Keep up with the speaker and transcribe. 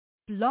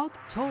Blog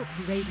Talk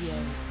Radio.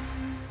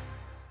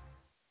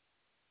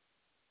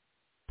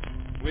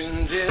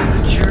 When did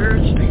the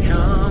church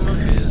become a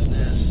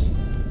business?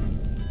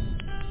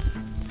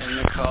 And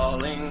the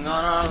calling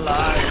on our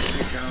lives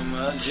become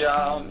a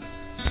job?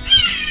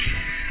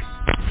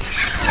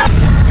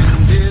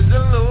 When did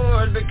the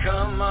Lord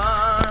become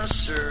our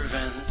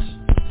servant,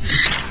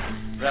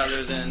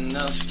 rather than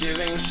us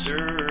giving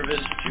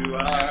service to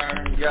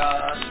our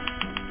God?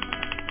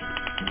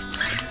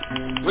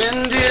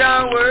 When did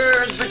our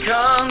words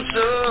become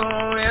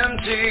so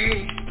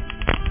empty?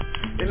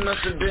 It must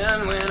have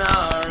been when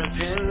our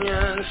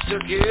opinions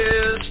took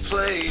its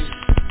place.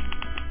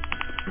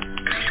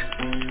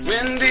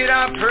 When did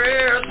our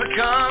prayers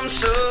become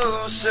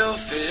so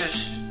selfish?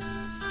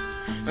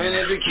 When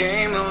it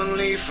became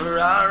only for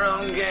our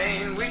own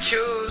gain, we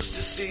chose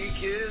to seek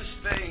His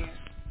face.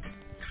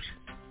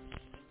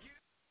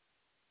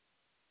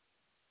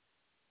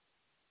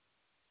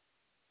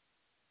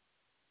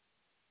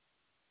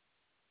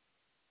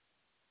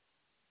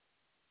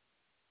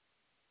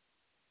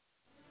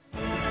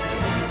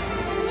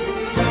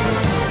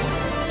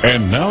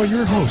 And now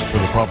your host for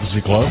the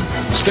Prophecy Club,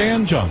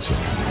 Stan Johnson.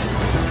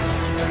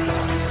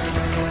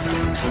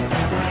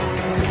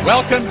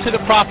 Welcome to the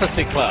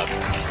Prophecy Club.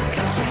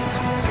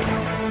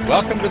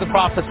 Welcome to the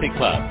Prophecy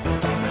Club,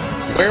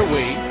 where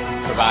we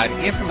provide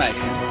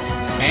information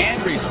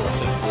and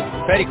resources with a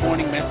prophetic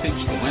warning message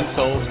to win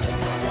souls.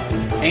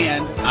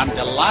 And I'm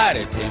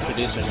delighted to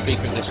introduce our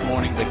speaker this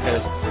morning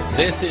because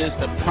this is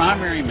the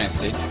primary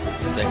message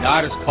that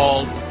God has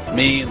called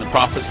me and the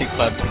Prophecy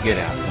Club to get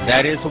out.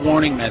 That is a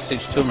warning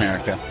message to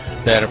America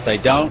that if they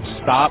don't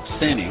stop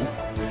sinning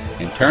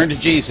and turn to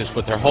Jesus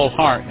with their whole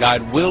heart,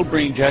 God will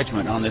bring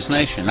judgment on this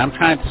nation. I'm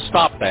trying to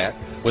stop that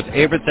with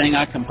everything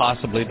I can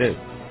possibly do.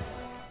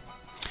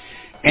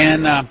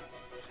 And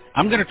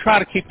I'm going to try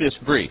to keep this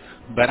brief,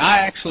 but I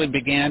actually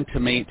began to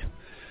meet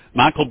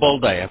Michael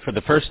Boldea for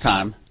the first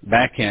time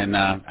back in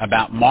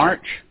about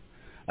March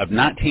of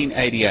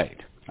 1988.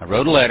 I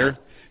wrote a letter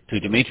to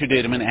Dimitri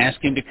Duduman,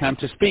 asked him to come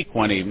to speak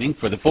one evening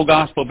for the Full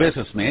Gospel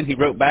Businessman. He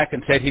wrote back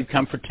and said he'd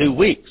come for 2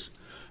 weeks.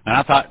 And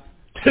I thought,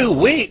 2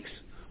 weeks?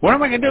 What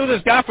am I going to do with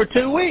this guy for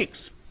 2 weeks?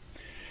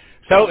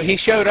 So he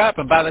showed up,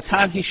 and by the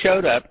time he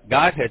showed up,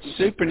 God had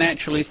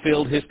supernaturally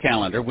filled his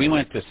calendar. We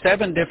went to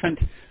 7 different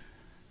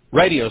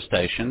radio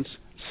stations,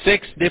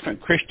 6 different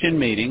Christian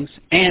meetings,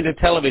 and a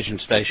television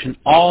station,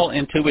 all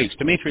in 2 weeks.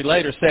 Dimitri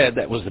later said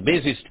that was the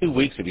busiest 2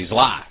 weeks of his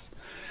life.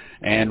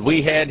 And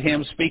we had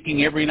him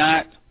speaking every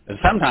night,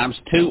 sometimes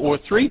 2 or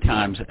 3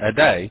 times a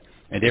day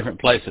in different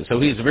places. So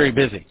he's very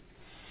busy.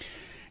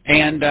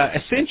 And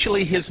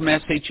essentially his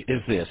message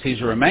is this. He's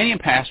a Romanian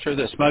pastor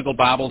that smuggled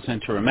Bibles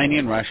into Romania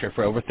and Russia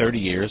for over 30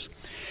 years.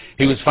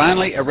 He was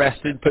finally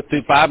arrested, put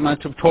through 5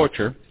 months of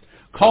torture,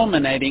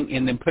 culminating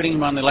in them putting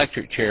him on the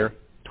electric chair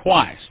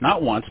twice.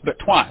 Not once, but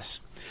twice.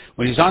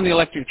 When he was on the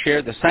electric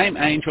chair, the same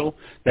angel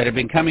that had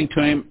been coming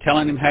to him,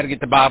 telling him how to get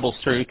the Bibles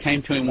through,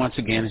 came to him once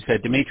again and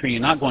said, Dimitri,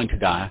 you're not going to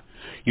die.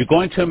 You're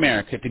going to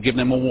America to give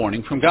them a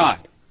warning from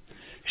God.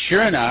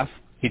 Sure enough,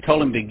 he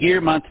told him the year,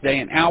 month, day,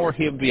 and hour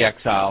he would be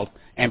exiled,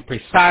 and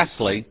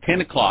precisely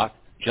 10 o'clock,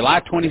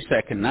 July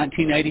 22nd,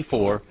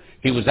 1984,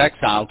 he was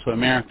exiled to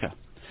America.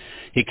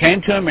 He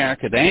came to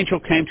America. The angel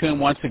came to him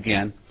once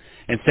again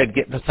and said,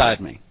 get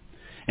beside me.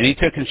 And he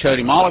took and showed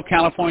him all of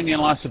California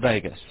and Las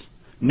Vegas,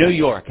 New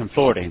York and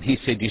Florida. And he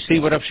said, you see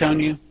what I've shown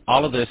you?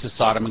 All of this is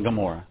Sodom and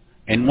Gomorrah.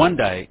 And one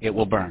day it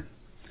will burn.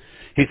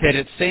 He said,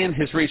 its sin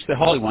has reached the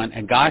Holy One,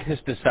 and God has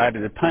decided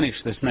to punish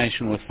this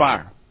nation with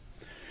fire.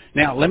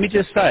 Now, let me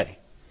just say,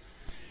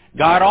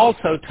 God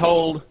also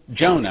told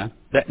Jonah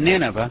that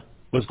Nineveh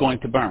was going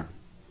to burn,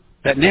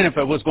 that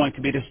Nineveh was going to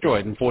be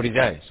destroyed in 40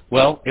 days.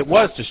 Well, it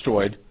was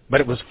destroyed,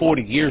 but it was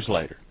 40 years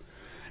later.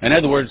 In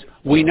other words,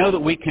 we know that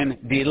we can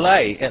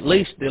delay, at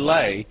least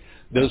delay,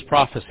 those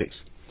prophecies.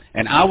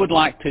 And I would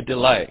like to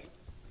delay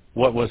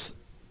what was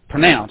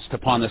pronounced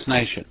upon this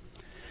nation.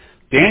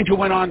 The angel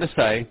went on to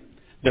say,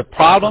 the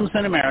problems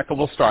in America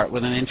will start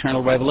with an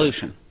internal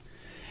revolution.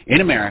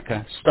 In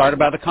America, started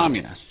by the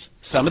communists.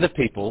 Some of the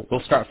people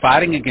will start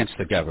fighting against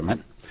the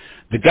government.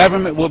 The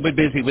government will be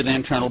busy with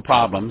internal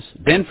problems.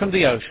 Then from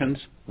the oceans,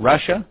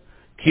 Russia,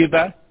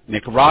 Cuba,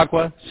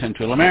 Nicaragua,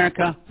 Central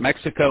America,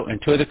 Mexico,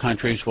 and 2 other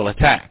countries will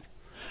attack.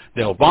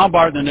 They'll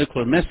bombard the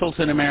nuclear missiles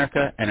in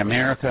America, and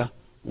America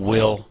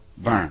will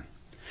burn.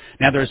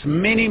 Now, there's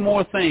many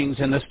more things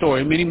in the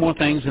story, many more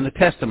things in the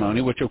testimony,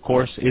 which, of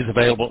course, is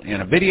available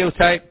in a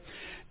videotape.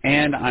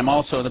 And I'm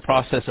also in the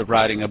process of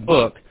writing a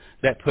book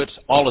that puts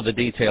all of the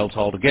details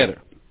all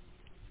together.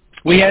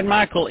 We had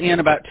Michael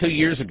in about 2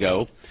 years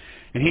ago,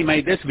 and he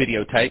made this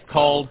videotape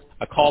called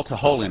A Call to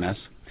Holiness.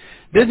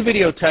 This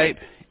videotape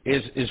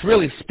is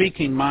really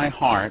speaking my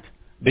heart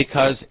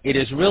because it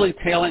is really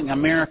telling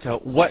America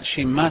what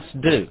she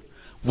must do.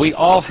 We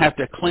all have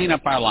to clean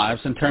up our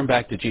lives and turn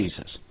back to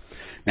Jesus.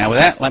 Now with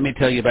that, let me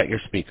tell you about your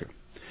speaker.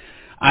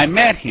 I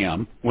met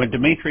him when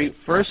Dimitri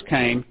first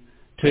came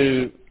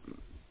to,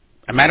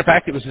 as a matter of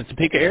fact, it was in the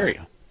Topeka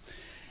area.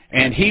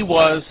 And he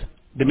was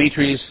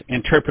Dimitri's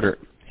interpreter.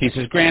 He's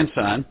his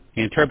grandson.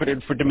 He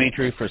interpreted for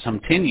Dimitri for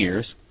some 10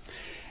 years.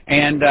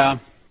 And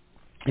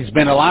he's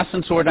been a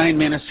licensed ordained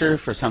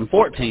minister for some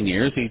 14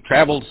 years. He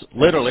travels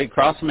literally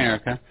across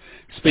America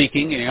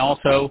speaking, and he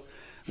also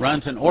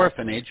runs an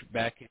orphanage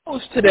back in...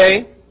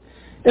 Today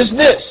is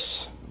this.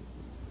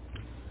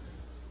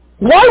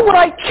 Why would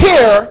I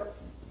care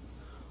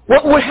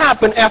what would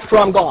happen after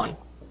I'm gone?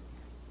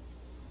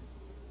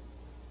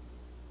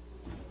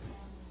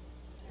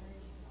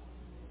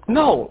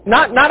 No,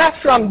 not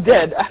after I'm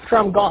dead, after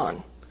I'm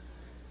gone.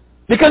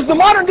 Because the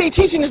modern day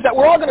teaching is that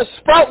we're all going to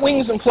sprout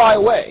wings and fly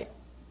away.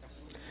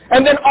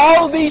 And then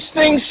all these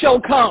things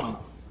shall come.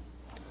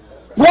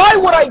 Why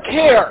would I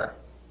care?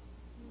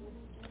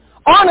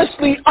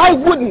 Honestly, I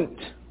wouldn't.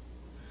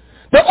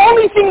 The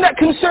only thing that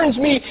concerns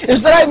me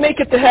is that I make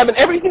it to heaven.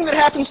 Everything that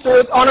happens to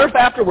earth, on earth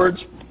afterwards,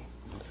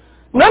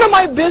 none of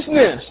my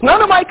business,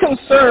 none of my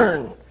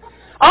concern.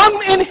 I'm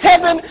in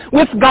heaven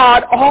with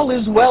God. All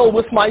is well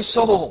with my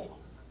soul.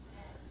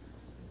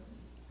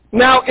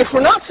 Now, if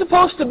we're not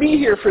supposed to be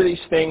here for these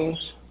things,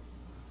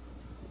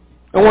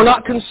 and we're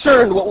not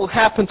concerned what will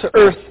happen to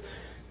earth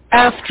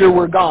after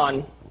we're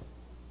gone,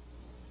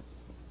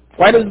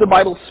 why does the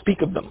Bible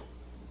speak of them?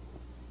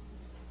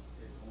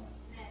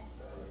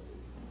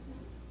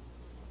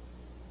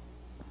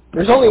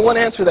 There's only one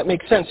answer that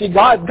makes sense. See,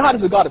 God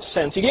is a God of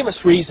sense. He gave us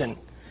reason.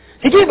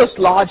 He gave us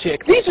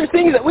logic. These are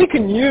things that we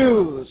can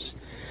use.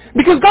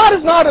 Because God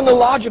is not an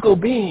illogical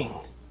being.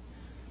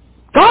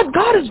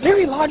 God is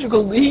very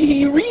logical.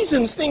 He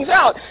reasons things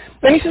out.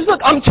 And He says,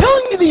 look, I'm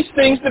telling you these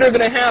things that are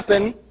going to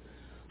happen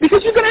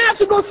because you're going to have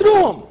to go through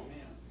them.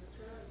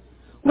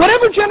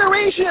 Whatever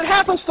generation it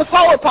happens to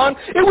fall upon,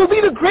 it will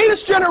be the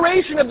greatest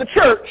generation of the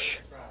church.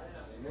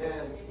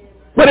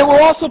 But it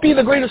will also be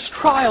the greatest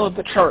trial of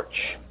the church.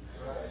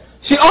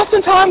 See,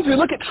 oftentimes we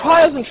look at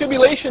trials and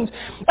tribulations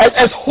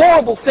as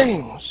horrible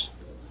things.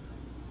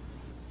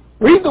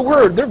 Read the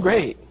Word, they're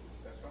great.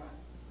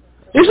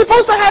 You're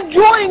supposed to have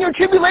joy in your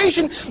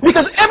tribulation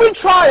because every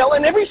trial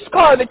and every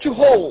scar that you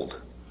hold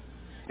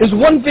is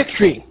one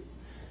victory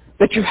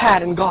that you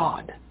had in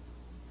God.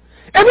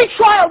 Every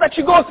trial that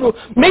you go through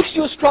makes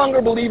you a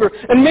stronger believer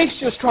and makes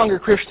you a stronger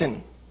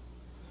Christian.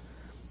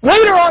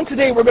 Later on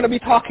today, we're going to be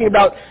talking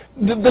about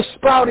the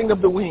sprouting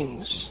of the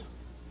wings.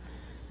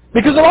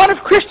 Because a lot of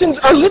Christians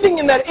are living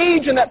in that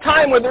age and that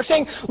time where they're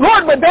saying,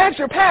 Lord, my bags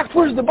are packed,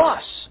 where's the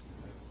bus?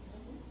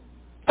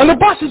 And the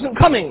bus isn't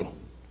coming.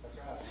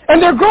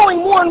 And they're growing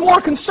more and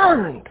more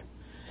concerned.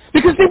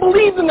 Because they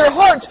believe in their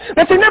hearts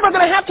that they're never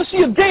going to have to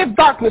see a day of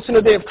darkness and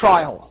a day of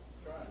trial.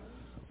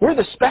 We're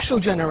the special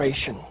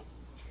generation.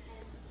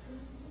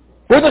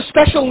 We're the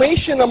special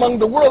nation among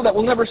the world that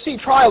will never see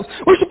trials.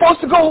 We're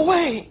supposed to go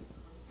away.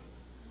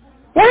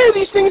 Why are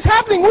these things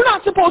happening? We're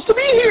not supposed to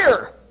be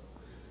here.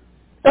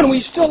 And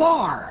we still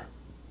are.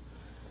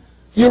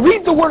 You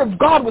read the Word of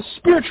God with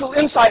spiritual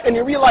insight and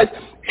you realize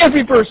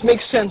every verse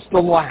makes sense to the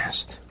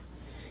last.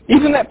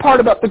 Even that part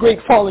about the great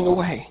falling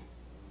away.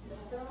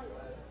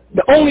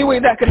 The only way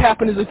that could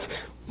happen is if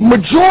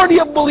majority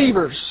of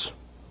believers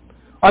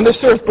on this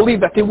earth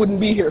believe that they wouldn't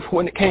be here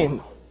when it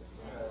came.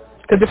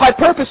 Because if I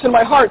purpose in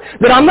my heart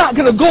that I'm not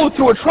going to go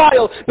through a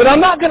trial, that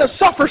I'm not going to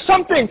suffer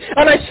something,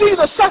 and I see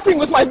the suffering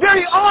with my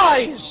very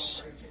eyes,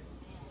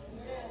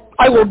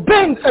 I will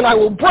bend and I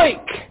will break.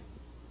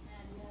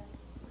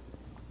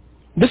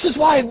 This is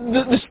why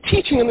this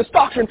teaching and this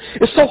doctrine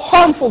is so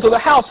harmful to the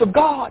house of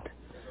God.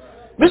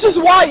 This is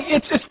why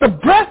it's the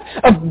breath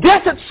of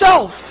death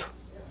itself.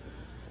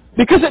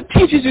 Because it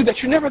teaches you that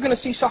you're never going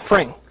to see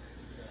suffering.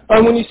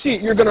 And when you see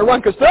it, you're going to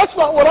run because that's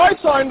not what I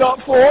signed up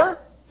for.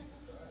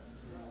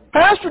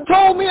 Pastor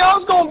told me I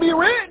was going to be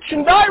rich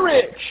and die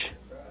rich.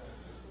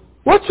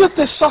 What's with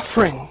this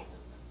suffering?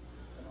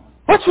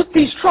 What's with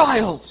these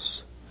trials?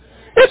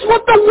 It's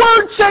what the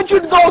Word said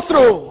you'd go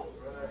through.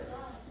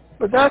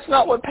 But that's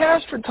not what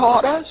Pastor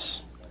taught us.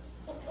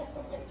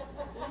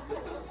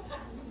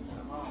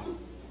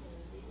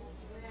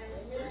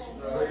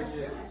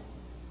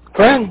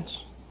 Friends,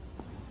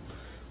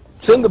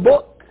 it's in the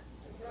book.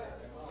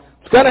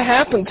 It's going to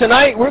happen.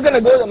 Tonight we're going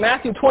to go to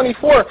Matthew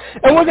 24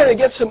 and we're going to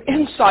get some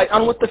insight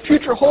on what the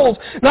future holds,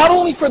 not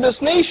only for this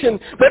nation,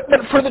 but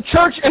for the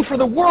church and for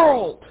the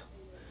world.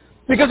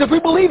 Because if we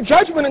believe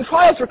judgment and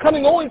trials are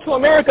coming only to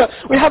America,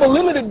 we have a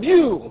limited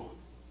view.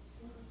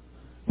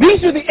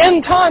 These are the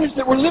end times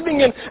that we're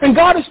living in, and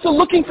God is still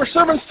looking for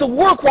servants to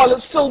work while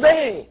it's still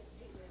day.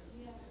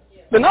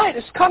 The night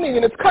is coming,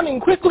 and it's coming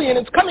quickly, and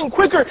it's coming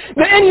quicker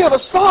than any of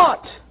us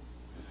thought.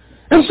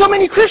 And so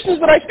many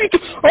Christians that I speak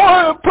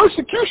to,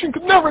 persecution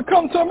could never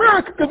come to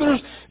America because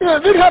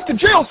they'd have to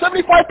jail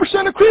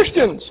 75% of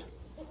Christians.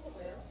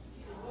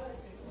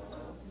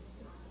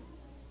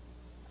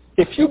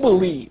 If you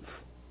believe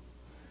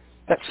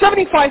that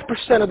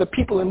 75% of the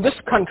people in this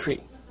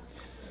country,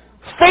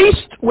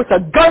 faced with a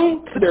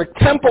gun to their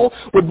temple,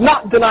 would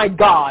not deny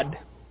God,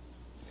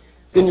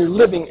 then you're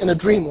living in a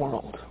dream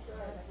world.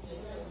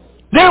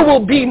 There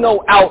will be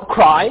no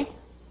outcry.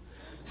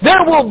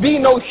 There will be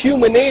no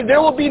human aid.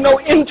 There will be no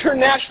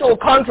international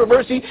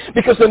controversy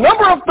because the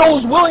number of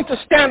those willing to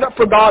stand up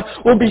for God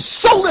will be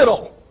so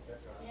little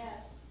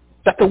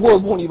that the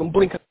world won't even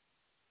blink.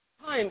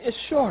 Time is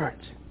short.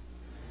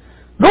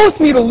 Go with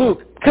me to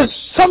Luke, because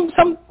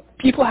some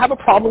people have a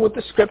problem with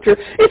the Scripture.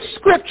 It's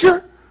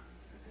Scripture.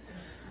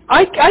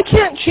 I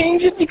can't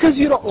change it because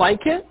you don't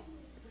like it.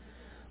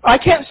 I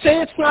can't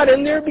say it's not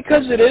in there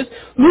because it is.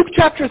 Luke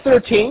chapter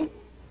 13.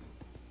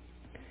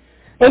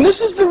 And this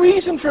is the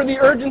reason for the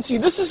urgency.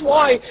 This is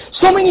why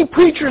so many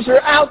preachers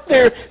are out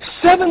there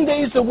 7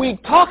 days a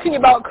week talking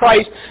about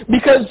Christ,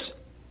 because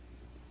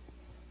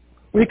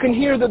we can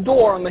hear the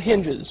door on the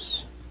hinges.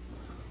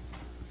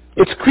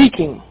 It's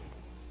creaking.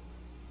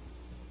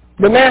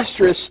 The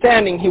master is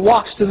standing. He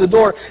walks to the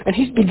door and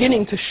he's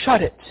beginning to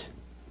shut it.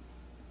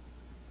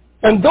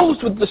 And those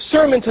with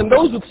discernment and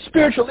those with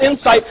spiritual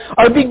insight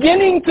are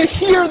beginning to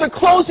hear the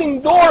closing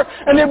door,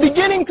 and they're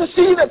beginning to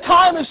see that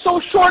time is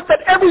so short that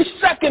every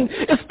second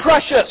is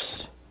precious.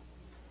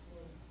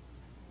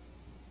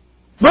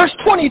 Verse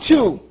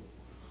 22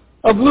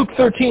 of Luke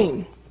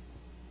 13.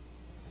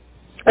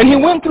 And he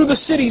went through the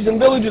cities and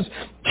villages,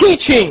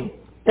 teaching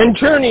and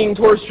journeying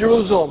towards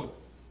Jerusalem.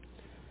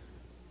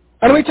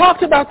 And we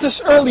talked about this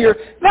earlier.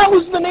 That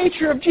was the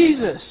nature of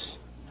Jesus.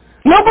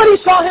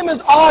 Nobody saw him as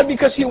odd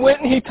because he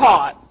went and he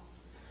taught.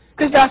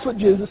 Because that's what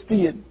Jesus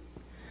did.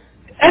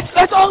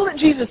 That's all that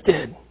Jesus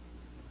did.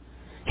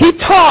 He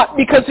taught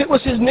because it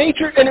was his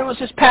nature and it was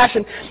his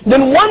passion.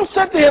 Then one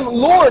said to him,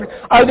 Lord,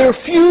 are there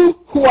few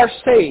who are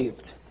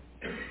saved?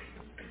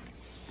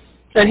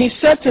 And he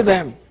said to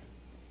them,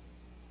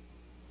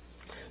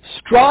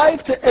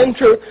 strive to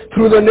enter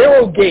through the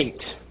narrow gate.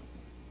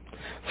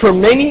 For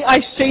many,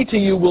 I say to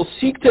you, will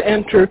seek to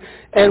enter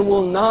and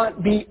will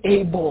not be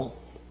able.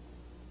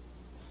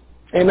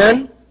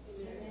 Amen?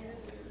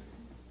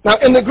 Now,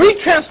 in the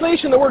Greek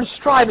translation, the word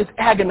strive is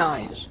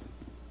agonize.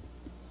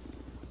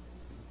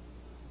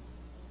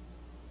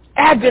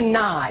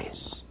 Agonize.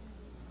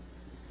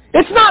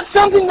 It's not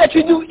something that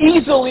you do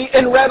easily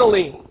and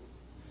readily.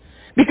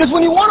 Because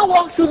when you want to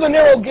walk through the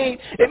narrow gate,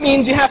 it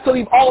means you have to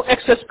leave all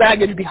excess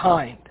baggage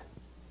behind.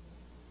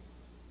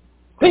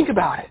 Think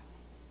about it.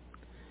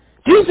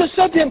 Jesus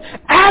said to him,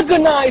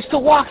 agonize to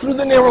walk through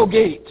the narrow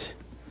gate.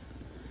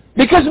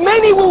 Because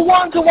many will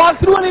want to walk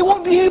through and they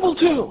won't be able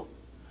to.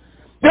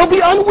 They'll be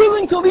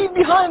unwilling to leave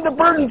behind the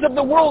burdens of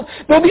the world.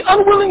 They'll be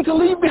unwilling to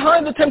leave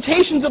behind the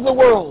temptations of the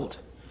world.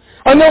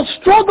 And they'll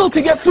struggle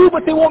to get through,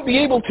 but they won't be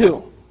able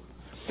to.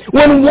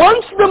 When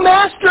once the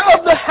master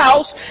of the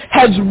house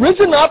has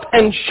risen up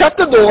and shut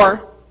the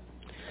door,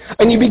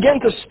 and you begin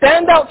to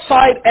stand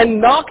outside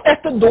and knock at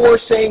the door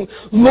saying,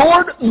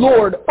 Lord,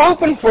 Lord,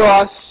 open for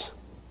us,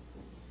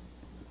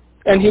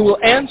 and he will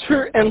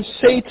answer and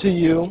say to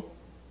you,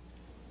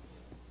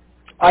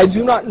 I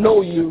do not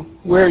know you,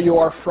 where you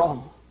are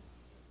from.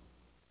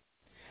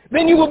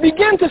 Then you will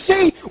begin to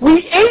say,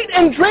 we ate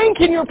and drank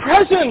in your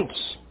presence.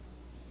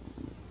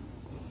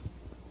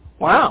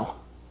 Wow.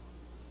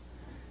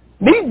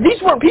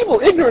 These weren't people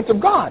ignorant of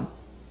God.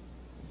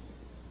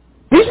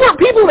 These weren't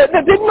people that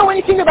didn't know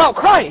anything about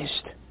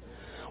Christ.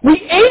 We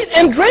ate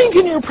and drank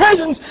in your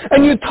presence,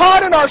 and you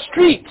taught in our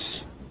streets.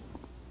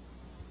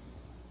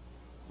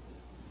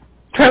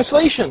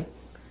 Translation.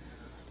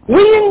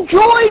 We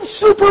enjoyed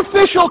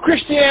superficial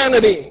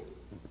Christianity.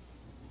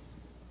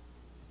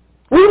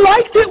 We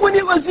liked it when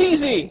it was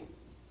easy.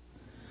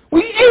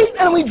 We ate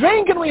and we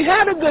drank and we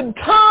had a good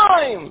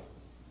time.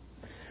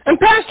 And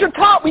Pastor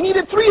taught we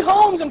needed 3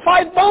 homes and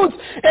 5 boats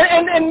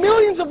and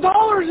millions of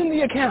dollars in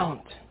the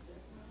account.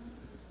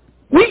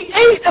 We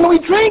ate and we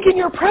drank in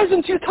your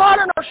presence. You taught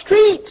in our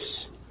streets.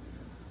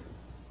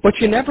 But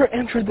you never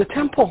entered the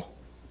temple.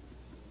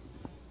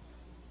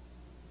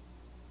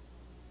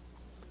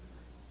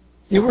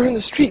 You were in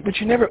the street, but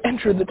you never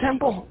entered the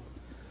temple.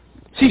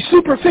 See,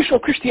 superficial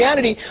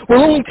Christianity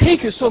will only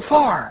take you so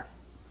far.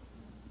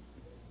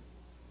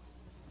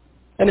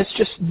 And it's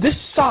just this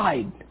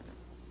side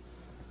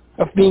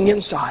of being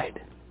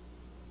inside.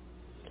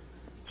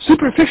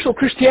 Superficial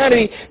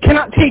Christianity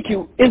cannot take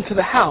you into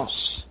the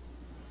house.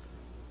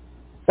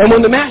 And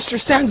when the master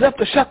stands up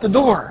to shut the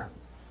door,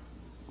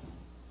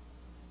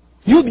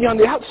 you'll be on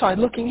the outside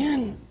looking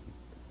in.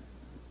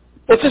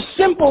 It's as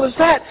simple as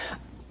that.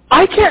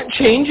 I can't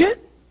change it.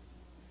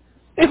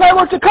 If I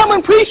were to come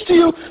and preach to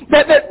you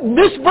that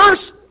this verse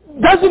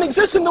doesn't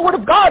exist in the Word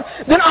of God,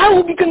 then I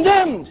will be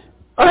condemned.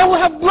 And I will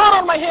have blood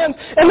on my hands.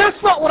 And that's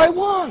not what I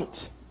want.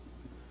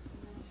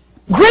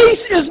 Grace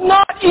is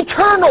not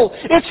eternal.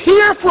 It's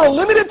here for a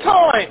limited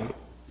time.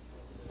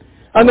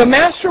 And the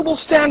Master will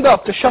stand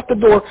up to shut the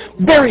door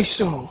very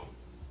soon.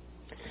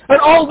 And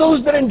all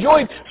those that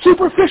enjoyed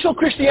superficial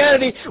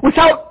Christianity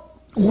without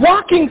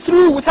walking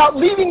through, without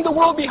leaving the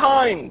world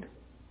behind,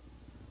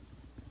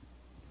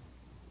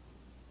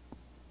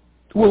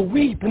 will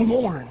weep and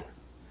mourn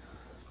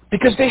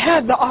because they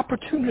had the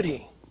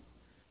opportunity.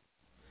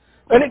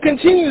 And it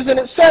continues and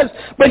it says,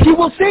 but he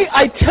will say,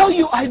 I tell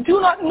you, I do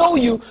not know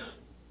you,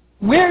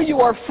 where you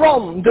are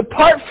from.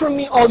 Depart from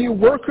me, all you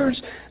workers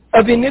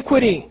of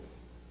iniquity.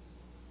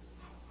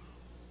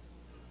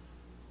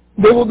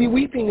 There will be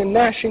weeping and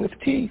gnashing of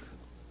teeth.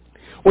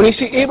 When you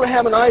see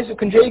Abraham and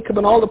Isaac and Jacob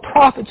and all the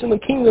prophets in the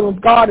kingdom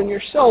of God and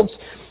yourselves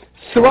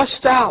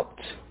thrust out,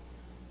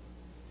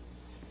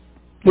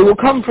 they will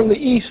come from the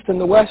east and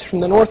the west, from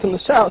the north and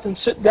the south, and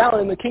sit down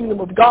in the kingdom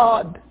of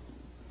God,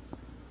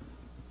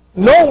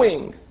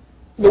 knowing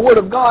the Word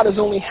of God is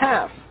only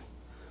half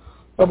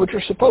of what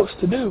you're supposed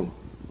to do.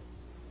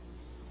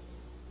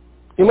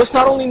 You must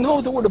not only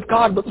know the Word of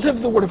God, but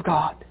live the Word of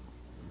God.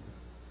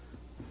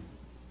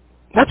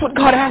 That's what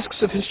God asks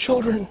of His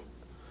children.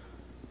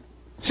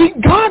 See,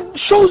 God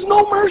shows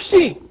no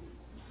mercy.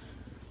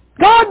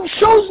 God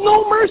shows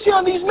no mercy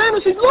on these men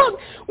who say, look,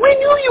 we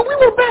knew you, we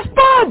were best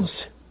buds.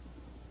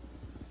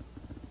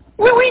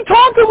 We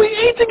talked and we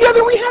ate together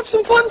and we had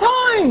some fun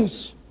times.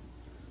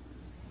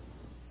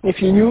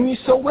 If you knew me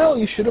so well,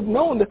 you should have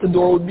known that the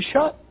door would be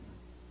shut.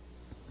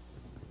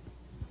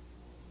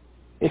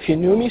 If you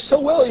knew me so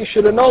well, you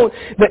should have known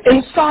that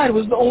inside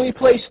was the only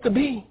place to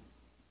be.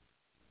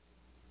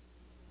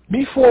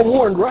 Be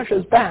forewarned,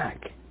 Russia's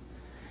back.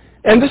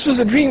 And this was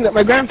a dream that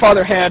my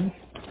grandfather had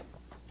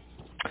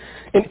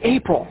in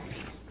April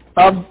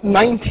of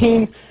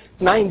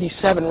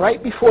 1997,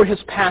 right before his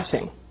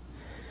passing.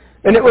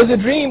 And it was a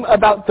dream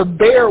about the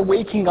bear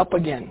waking up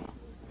again.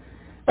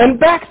 And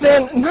back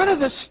then, none of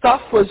this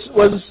stuff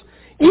was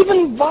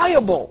even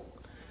viable.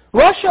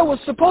 Russia was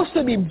supposed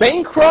to be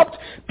bankrupt.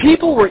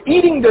 People were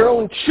eating their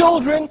own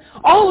children.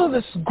 All of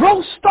this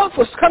gross stuff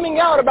was coming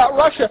out about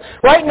Russia.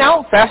 Right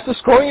now,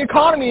 fastest growing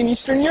economy in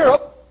Eastern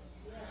Europe.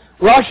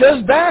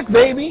 Russia's back,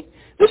 baby.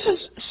 This is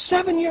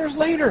 7 years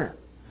later.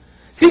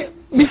 See,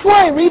 before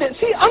I read it,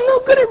 see, I'm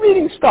no good at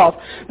reading stuff.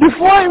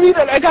 Before I read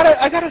it, I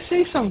gotta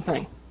say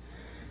something.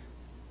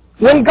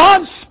 When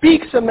God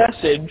speaks a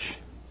message,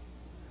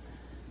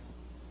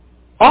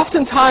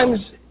 oftentimes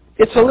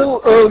it's a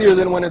little earlier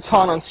than when it's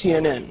on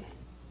CNN.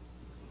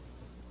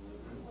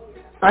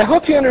 I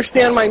hope you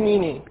understand my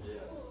meaning.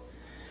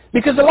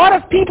 Because a lot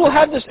of people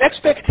have this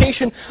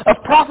expectation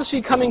of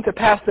prophecy coming to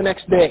pass the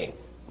next day.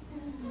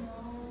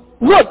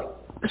 Look,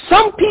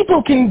 some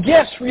people can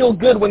guess real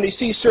good when they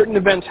see certain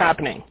events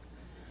happening.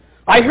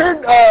 I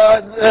heard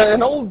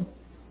an old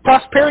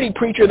prosperity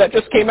preacher that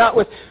just came out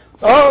with,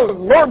 oh,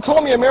 Lord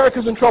told me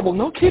America's in trouble.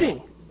 No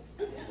kidding.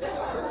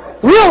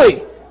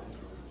 Really?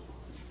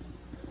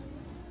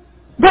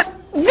 But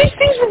these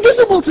things were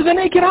visible to the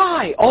naked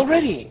eye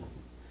already.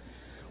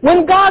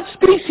 When God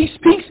speaks, He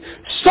speaks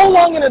so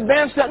long in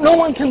advance that no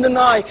one can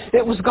deny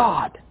it was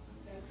God.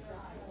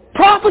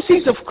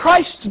 Prophecies of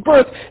Christ's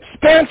birth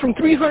span from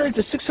 300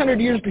 to 600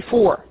 years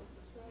before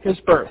His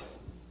birth.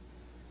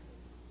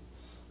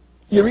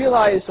 You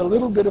realize a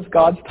little bit of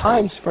God's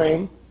time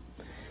frame,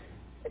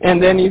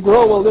 and then you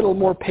grow a little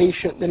more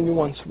patient than you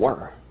once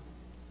were.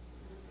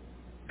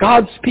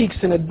 God speaks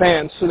in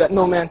advance so that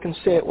no man can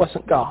say it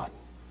wasn't God.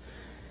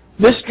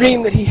 This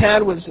dream that he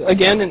had was,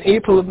 again, in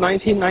April of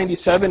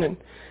 1997, and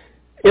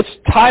it's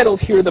titled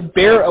here, The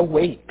Bear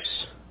Awakes.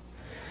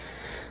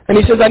 And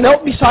he says, I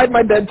knelt beside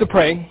my bed to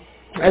pray,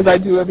 as I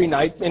do every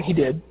night, and he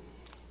did,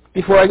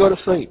 before I go to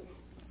sleep.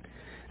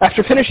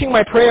 After finishing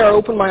my prayer, I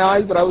opened my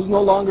eyes, but I was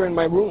no longer in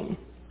my room.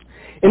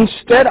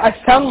 Instead, I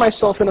found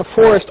myself in a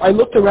forest. I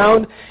looked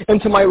around,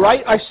 and to my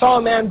right, I saw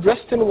a man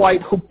dressed in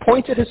white who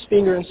pointed his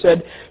finger and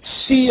said,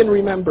 see and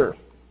remember.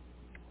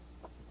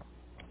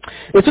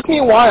 It took me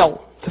a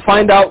while to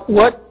find out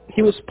what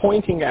he was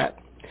pointing at.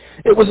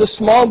 It was a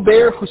small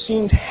bear who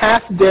seemed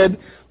half dead,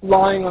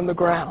 lying on the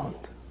ground.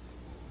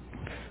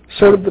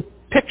 Sort of the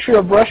picture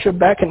of Russia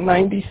back in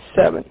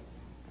 97.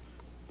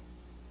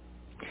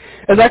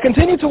 As I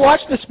continued to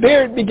watch this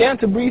bear, it began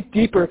to breathe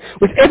deeper.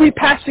 With every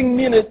passing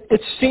minute,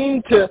 it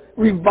seemed to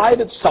revive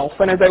itself,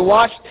 and as I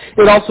watched,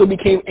 it also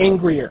became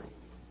angrier.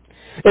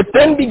 It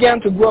then began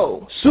to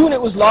grow. Soon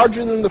it was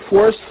larger than the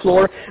forest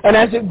floor, and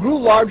as it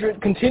grew larger,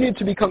 it continued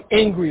to become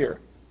angrier.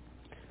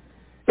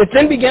 It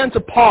then began to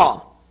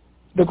paw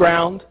the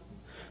ground,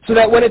 so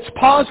that when its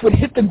paws would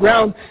hit the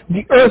ground,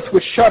 the earth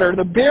would shudder.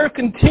 The bear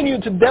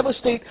continued to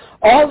devastate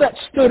all that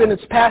stood in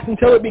its path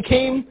until it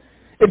came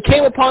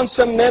upon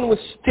some men with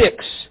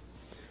sticks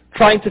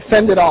trying to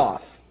fend it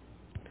off.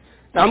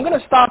 Now I'm going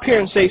to stop here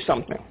and say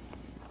something.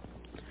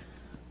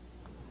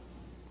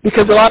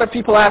 Because a lot of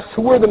people ask,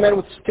 who were the men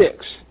with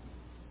sticks?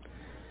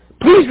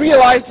 Please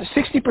realize that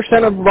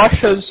 60% of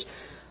Russia's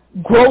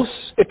gross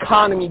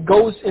economy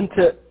goes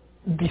into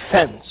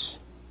defense.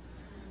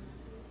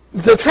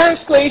 The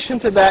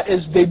translation to that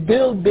is they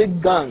build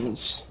big guns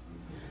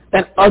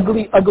and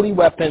ugly, ugly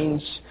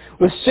weapons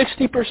with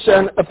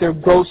 60% of their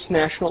gross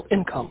national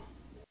income.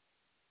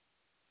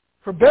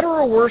 For better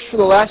or worse, for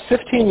the last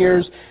 15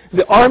 years,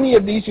 the army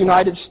of these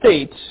United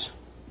States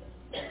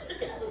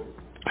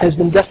has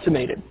been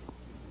decimated.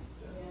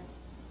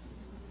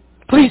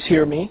 Please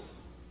hear me.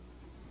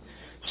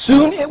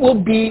 Soon it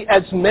will be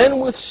as men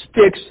with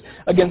sticks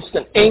against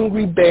an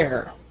angry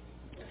bear.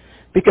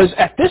 Because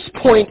at this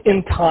point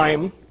in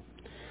time,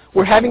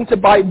 we're having to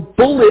buy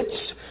bullets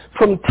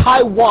from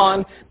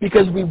Taiwan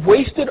because we've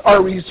wasted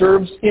our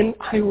reserves in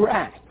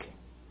Iraq.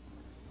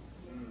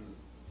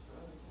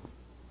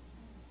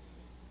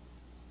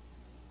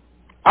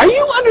 Are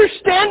you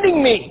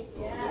understanding me?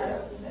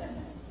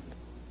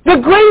 The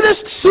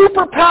greatest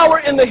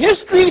superpower in the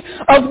history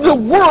of the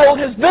world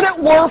has been at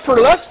war for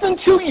less than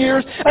 2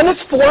 years, and it's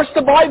forced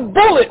to buy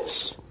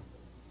bullets.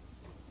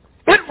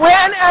 It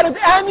ran out of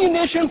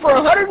ammunition for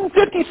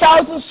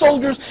 150,000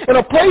 soldiers in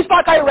a place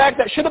like Iraq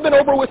that should have been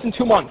over with in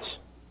 2 months.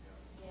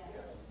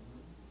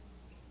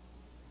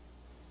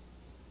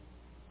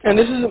 And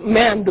this isn't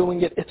man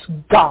doing it, it's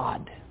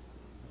God.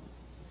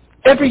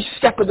 Every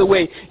step of the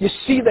way, you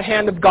see the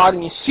hand of God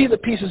and you see the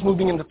pieces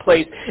moving into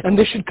place, and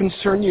this should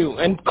concern you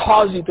and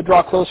cause you to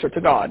draw closer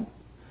to God.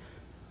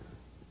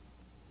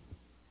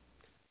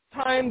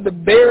 Time the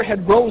bear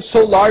had grown so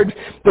large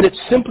that it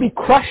simply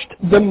crushed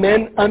the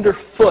men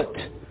underfoot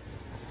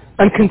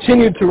and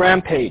continued to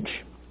rampage.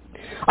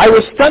 I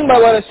was stunned by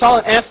what I saw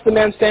and asked the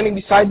man standing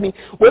beside me,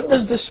 "What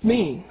does this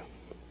mean?"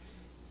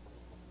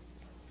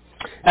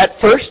 At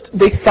first,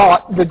 they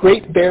thought the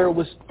great bear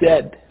was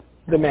dead,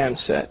 the man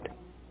said.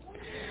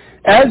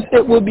 As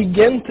it will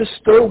begin to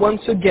stir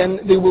once again,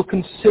 they will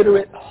consider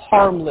it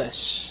harmless.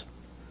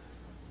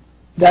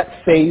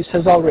 That phase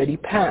has already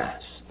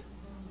passed.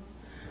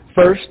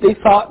 First, they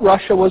thought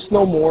Russia was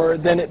no more.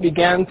 Then it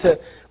began to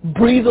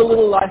breathe a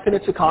little life in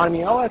its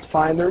economy. Oh, that's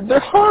fine. They're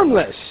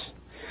harmless.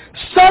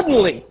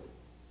 Suddenly,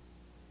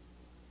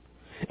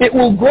 it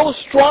will grow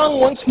strong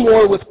once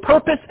more with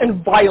purpose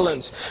and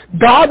violence.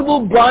 God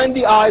will blind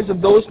the eyes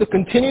of those that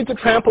continue to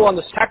trample on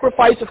the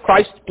sacrifice of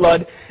Christ's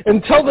blood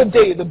until the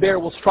day the bear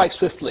will strike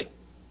swiftly.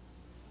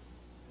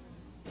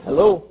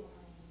 Hello?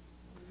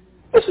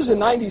 This is in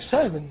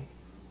 97.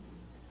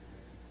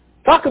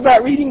 Talk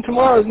about reading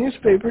tomorrow's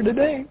newspaper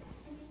today.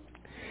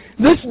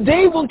 This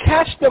day will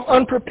catch them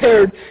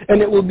unprepared,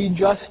 and it will be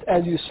just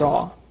as you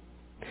saw.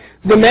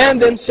 The man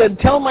then said,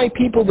 "Tell my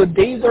people the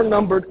days are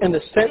numbered and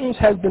the sentence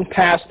has been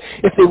passed.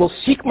 If they will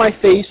seek my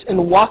face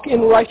and walk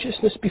in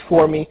righteousness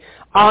before me,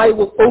 I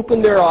will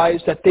open their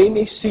eyes that they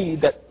may see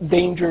that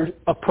danger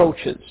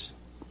approaches."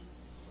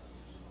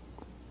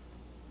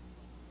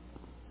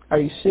 Are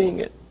you seeing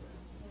it?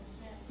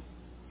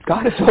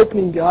 God is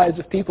opening the eyes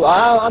of people.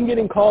 I'm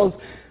getting calls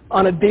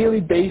on a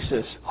daily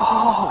basis.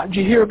 "Oh, did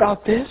you hear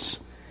about this?"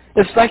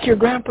 It's like your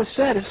grandpa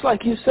said. It's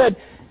like you said.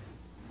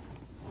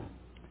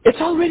 It's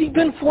already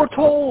been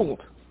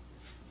foretold.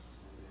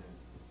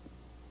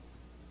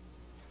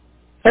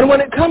 And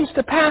when it comes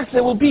to pass,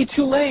 it will be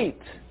too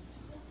late.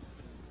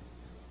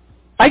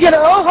 I get,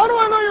 how do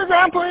I know your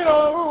grandpa,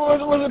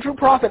 was a true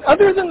prophet?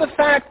 Other than the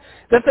fact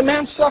that the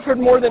man suffered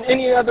more than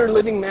any other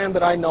living man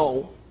that I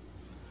know.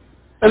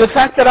 And the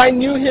fact that I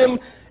knew him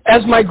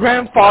as my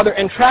grandfather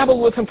and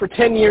traveled with him for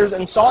 10 years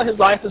and saw his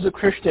life as a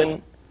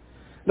Christian.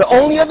 The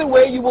only other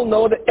way you will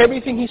know that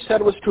everything he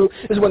said was true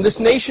is when this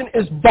nation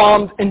is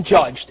bombed and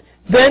judged.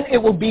 Then it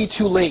will be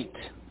too late.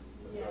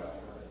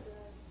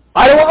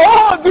 I don't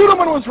want,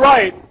 Dudeman was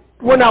right.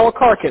 We're now a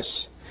carcass.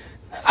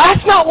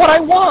 That's not what I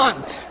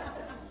want.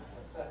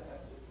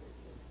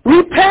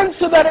 Repent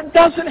so that it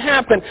doesn't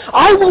happen.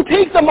 I will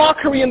take the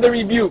mockery and the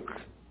rebuke.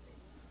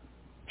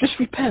 Just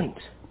repent.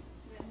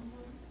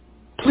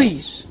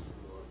 Please,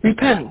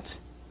 repent.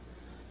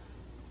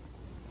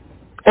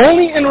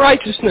 Only in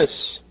righteousness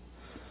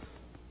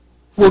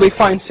will they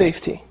find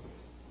safety.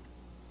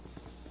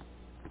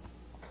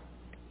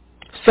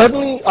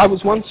 Suddenly, I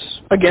was once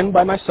again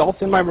by myself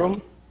in my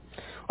room,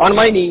 on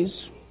my knees,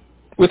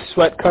 with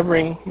sweat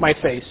covering my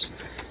face.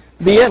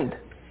 The end.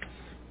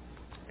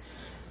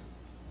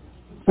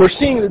 We're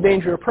seeing the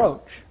danger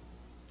approach.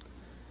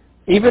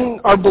 Even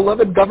our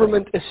beloved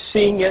government is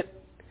seeing it,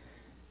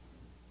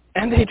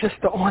 and they just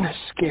don't want to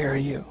scare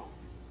you.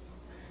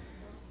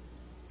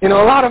 You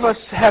know, a lot of us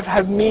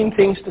have mean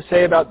things to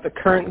say about the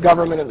current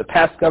government and the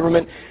past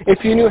government.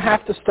 If you knew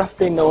half the stuff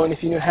they know, and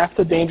if you knew half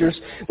the dangers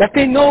that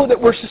they know that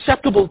we're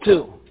susceptible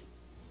to.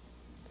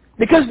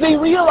 Because they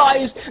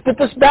realize that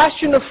this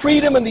bastion of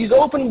freedom and these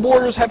open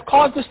borders have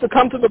caused us to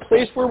come to the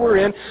place where we're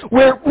in,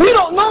 where we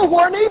don't know who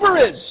our neighbor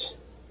is.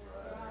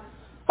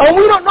 And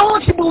we don't know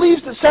if he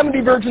believes that 70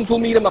 virgins will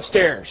meet him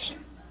upstairs.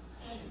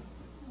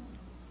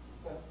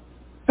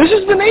 This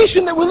is the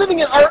nation that we're living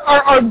in.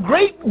 Our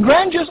great,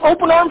 grandiose,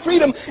 open-armed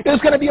freedom is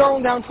going to be our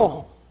own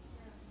downfall.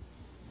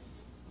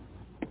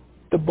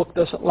 The book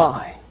doesn't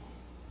lie.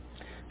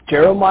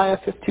 Jeremiah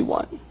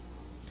 51.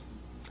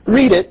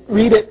 Read it,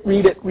 read it,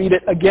 read it, read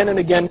it again and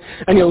again,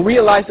 and you'll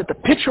realize that the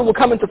picture will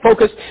come into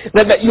focus,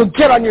 that you'll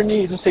get on your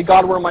knees and say,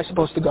 "God, where am I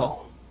supposed to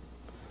go?"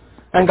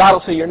 And God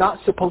will say, "You're not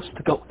supposed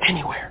to go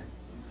anywhere,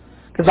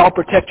 because I'll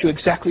protect you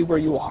exactly where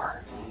you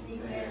are."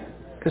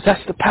 Because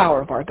that's the power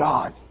of our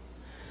God.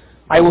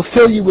 "I will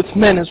fill you with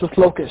men as with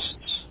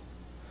locusts.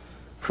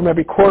 From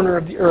every corner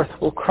of the earth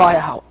will cry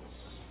out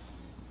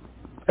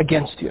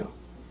against you."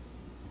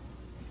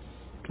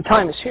 The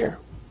time is here.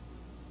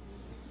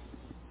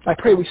 I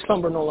pray we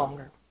slumber no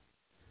longer.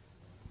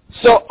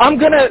 So I'm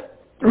going to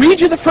read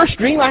you the first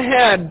dream I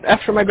had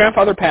after my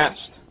grandfather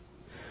passed.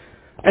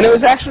 And it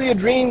was actually a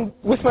dream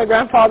with my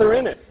grandfather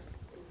in it.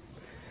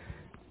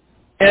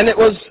 And it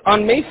was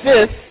on May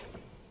 5th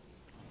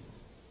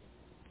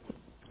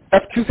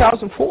of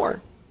 2004.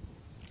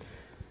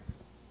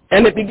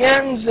 And it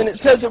begins, and it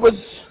says it was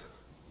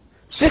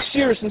 6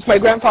 years since my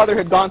grandfather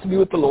had gone to be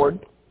with the Lord.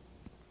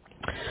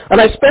 And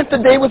I spent the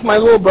day with my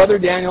little brother,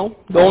 Daniel,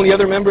 the only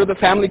other member of the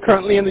family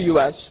currently in the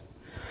U.S.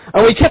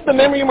 And we kept the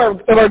memory of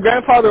our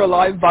grandfather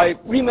alive by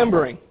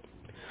remembering.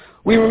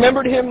 We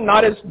remembered him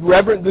not as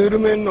Reverend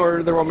Dudeman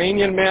or the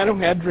Romanian man who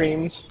had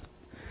dreams,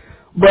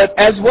 but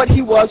as what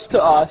he was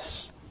to us,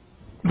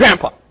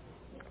 Grandpa.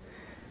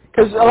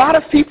 Because a lot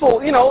of people,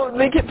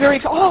 they get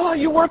very, oh,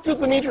 you worked with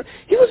Dimitri.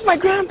 He was my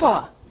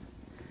grandpa.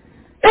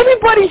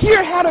 Everybody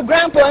here had a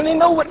grandpa, and they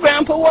know what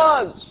grandpa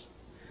was.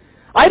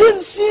 I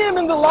didn't see him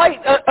in the light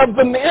of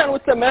the man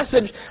with the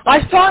message.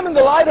 I saw him in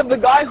the light of the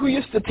guy who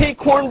used to take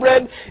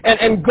cornbread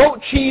and goat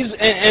cheese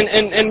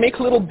and make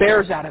little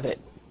bears out of it.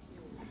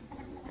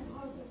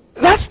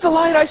 That's the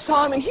light I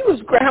saw him in. He was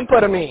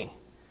grandpa to me.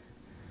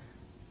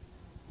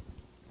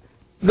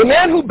 The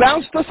man who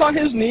bounced us on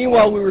his knee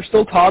while we were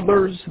still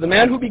toddlers, the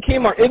man who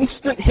became our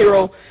instant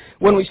hero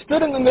when we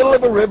stood in the middle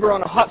of a river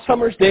on a hot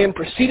summer's day and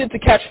proceeded to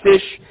catch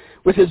fish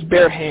with his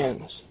bare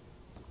hands.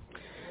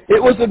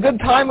 It was a good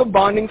time of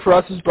bonding for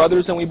us as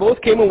brothers, and we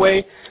both came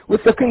away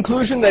with the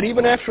conclusion that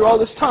even after all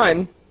this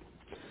time,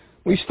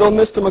 we still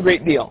missed him a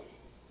great deal.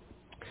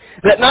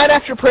 That night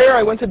after prayer,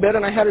 I went to bed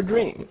and I had a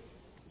dream.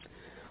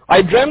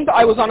 I dreamed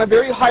I was on a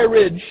very high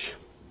ridge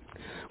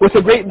with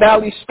a great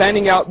valley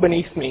spanning out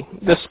beneath me.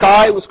 The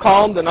sky was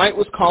calm, the night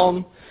was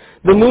calm,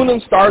 the moon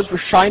and stars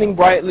were shining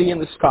brightly in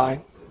the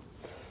sky.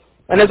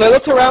 And as I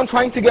looked around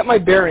trying to get my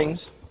bearings,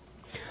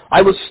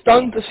 I was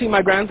stunned to see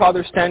my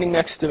grandfather standing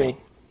next to me.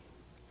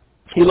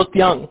 He looked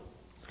young,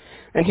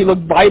 and he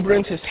looked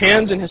vibrant, his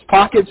hands in his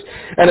pockets,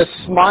 and a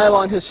smile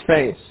on his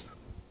face.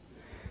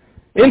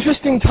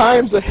 Interesting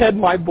times ahead,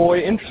 my boy,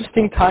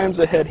 interesting times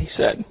ahead, he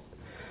said.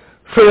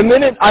 For a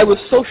minute, I was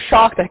so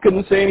shocked I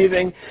couldn't say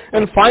anything,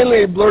 and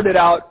finally I blurted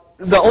out,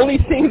 the only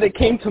thing that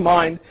came to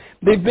mind,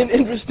 they've been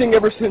interesting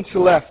ever since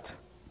you left.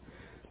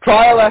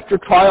 Trial after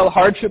trial,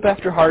 hardship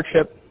after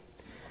hardship.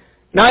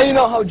 Now you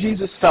know how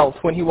Jesus felt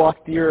when he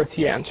walked the earth,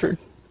 he answered.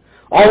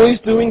 Always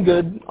doing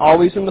good,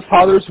 always in the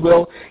Father's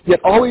will, yet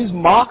always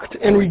mocked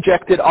and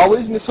rejected,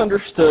 always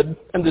misunderstood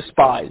and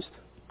despised.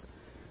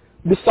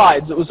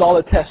 Besides, it was all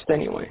a test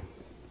anyway.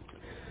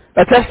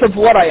 A test of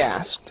what, I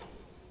asked.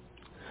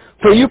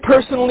 For you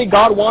personally,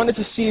 God wanted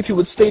to see if you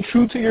would stay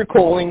true to your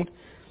calling,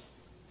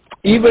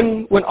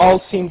 even when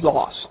all seemed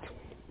lost.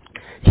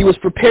 He was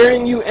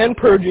preparing you and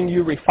purging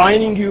you,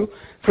 refining you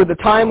for the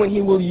time when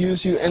he will use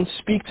you and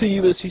speak to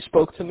you as he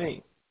spoke to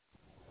me.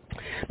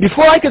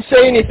 Before I could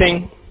say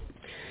anything,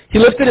 he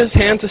lifted his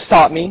hand to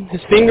stop me.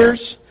 His fingers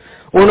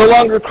were no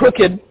longer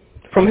crooked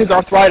from his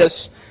arthritis.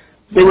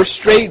 They were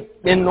straight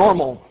and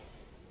normal.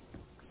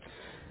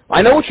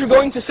 I know what you're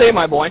going to say,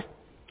 my boy.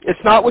 It's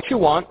not what you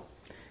want.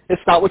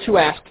 It's not what you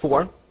asked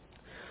for.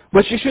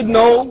 But you should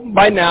know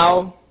by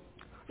now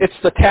it's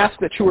the task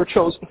that you were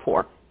chosen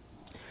for.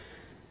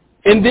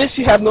 In this,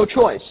 you have no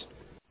choice.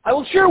 I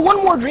will share one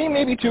more dream,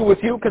 maybe two, with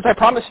you, because I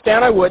promised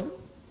Stan I would.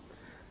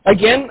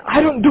 Again,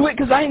 I don't do it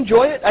because I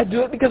enjoy it. I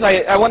do it because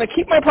I want to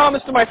keep my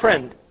promise to my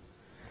friend.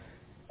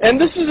 And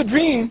this is a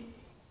dream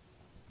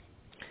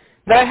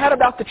that I had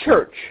about the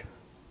church.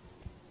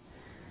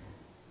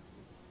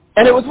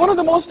 And it was one of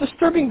the most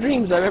disturbing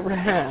dreams I've ever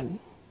had.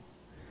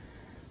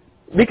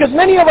 Because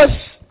many of us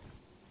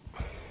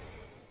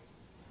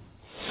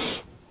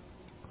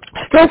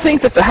still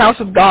think that the house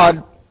of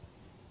God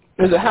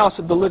is a house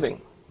of the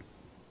living.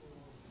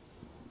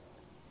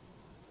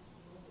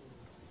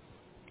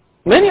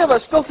 Many of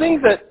us still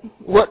think that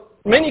what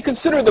many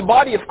consider the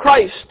body of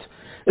Christ,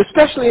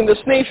 especially in this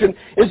nation,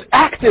 is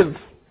active.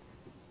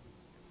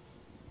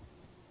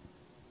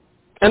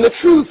 And the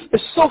truth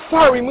is so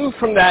far removed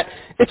from that,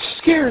 it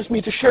scares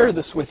me to share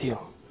this with you.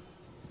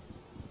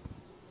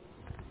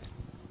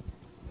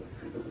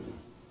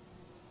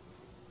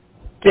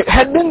 It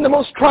had been the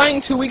most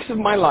trying 2 weeks of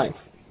my life.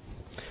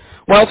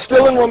 While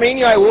still in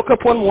Romania, I woke up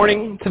one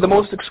morning to the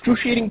most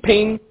excruciating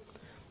pain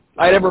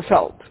I'd ever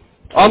felt.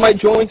 All my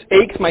joints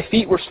ached, my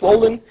feet were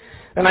swollen,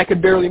 and I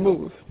could barely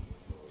move.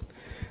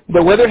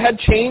 The weather had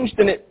changed,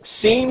 and it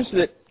seems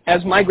that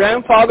as my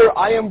grandfather,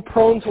 I am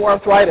prone to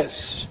arthritis.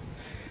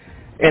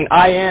 And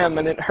I am,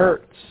 and it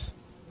hurts.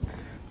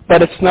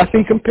 But it's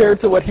nothing compared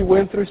to what he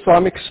went through, so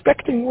I'm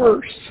expecting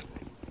worse.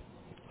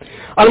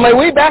 On my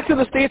way back to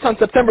the States on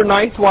September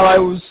 9th, while I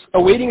was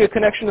awaiting a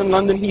connection in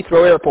London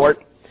Heathrow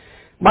Airport,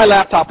 my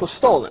laptop was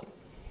stolen.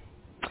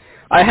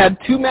 I had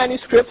 2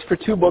 manuscripts for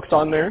 2 books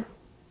on there,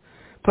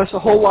 plus a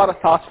whole lot of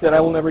thoughts that I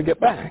will never get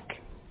back.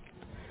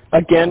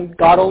 Again,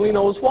 God only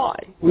knows why.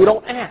 We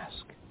don't ask.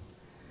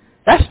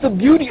 That's the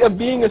beauty of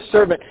being a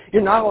servant.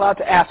 You're not allowed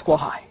to ask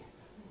why.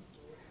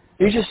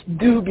 You just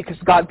do because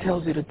God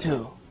tells you to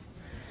do.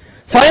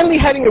 Finally,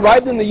 having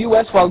arrived in the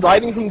U.S. while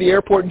driving from the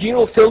airport,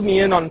 Gino filled me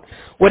in on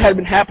what had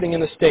been happening in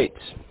the States.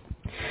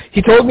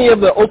 He told me of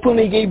the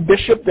openly gay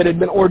bishop that had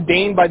been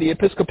ordained by the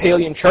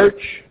Episcopalian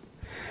Church,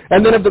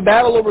 and then of the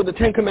battle over the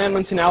 10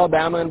 Commandments in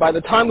Alabama, and by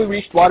the time we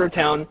reached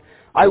Watertown,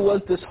 I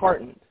was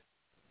disheartened.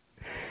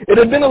 It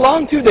had been a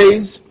long 2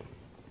 days.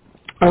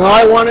 And all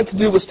I wanted to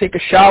do was take a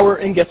shower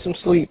and get some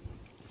sleep.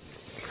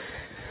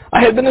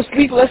 I had been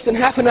asleep less than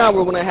half an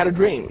hour when I had a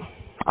dream.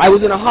 I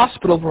was in a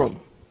hospital room.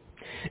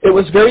 It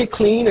was very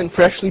clean and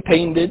freshly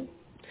painted.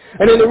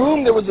 And in the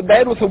room there was a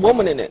bed with a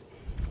woman in it.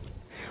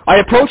 I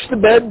approached the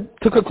bed,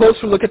 took a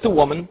closer look at the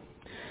woman,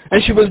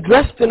 and she was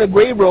dressed in a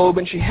gray robe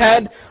and she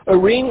had a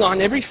ring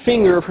on every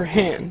finger of her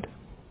hand.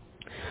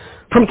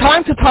 From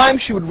time to time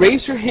she would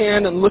raise her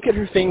hand and look at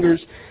her fingers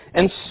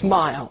and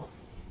smile.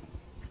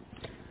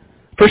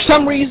 For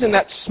some reason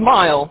that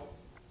smile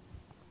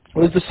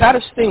was the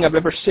saddest thing I've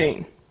ever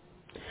seen.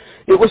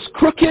 It was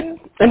crooked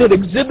and it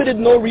exhibited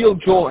no real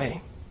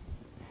joy.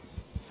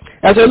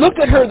 As I looked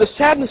at her, the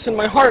sadness in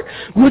my heart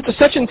grew to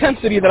such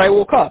intensity that I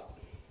woke up.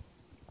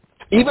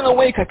 Even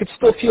awake, I could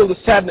still feel the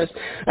sadness,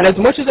 and as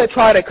much as I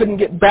tried, I couldn't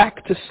get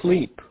back to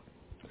sleep.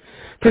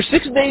 For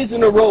 6 days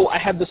in a row, I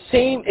had the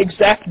same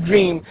exact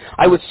dream.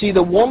 I would see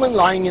the woman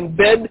lying in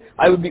bed,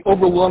 I would be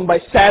overwhelmed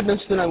by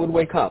sadness, then I would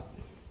wake up.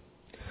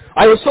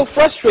 I was so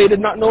frustrated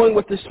not knowing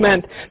what this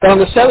meant that on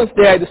the 7th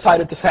day I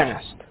decided to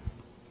fast.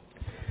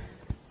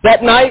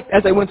 That night,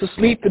 as I went to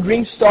sleep, the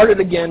dream started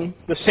again,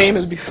 the same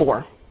as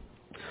before.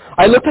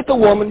 I looked at the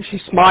woman,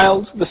 she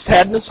smiled, the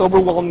sadness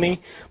overwhelmed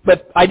me,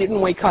 but I didn't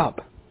wake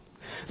up.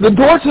 The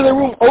door to the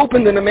room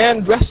opened and a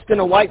man dressed in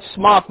a white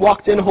smock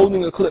walked in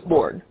holding a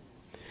clipboard.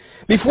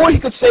 Before he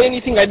could say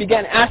anything, I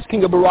began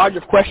asking a barrage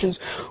of questions.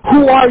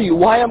 Who are you?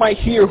 Why am I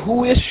here?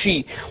 Who is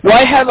she?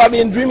 Why have I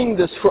been dreaming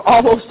this for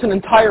almost an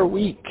entire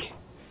week?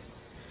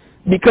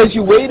 Because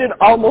you waited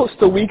almost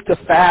a week to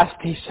fast,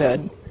 he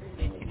said.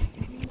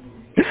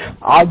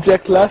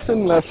 Object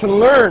lesson, lesson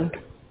learned.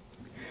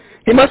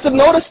 He must have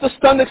noticed the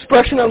stunned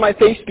expression on my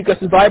face because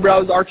his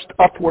eyebrows arched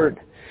upward.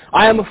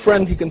 I am a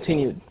friend, he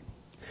continued.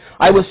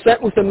 I was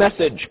sent with a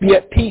message. Be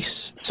at peace,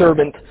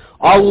 servant.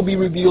 All will be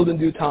revealed in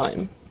due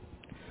time.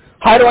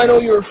 How do I know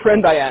you're a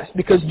friend, I asked.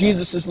 Because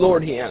Jesus is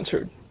Lord, he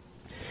answered.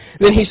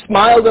 Then he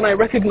smiled and I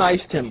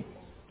recognized him.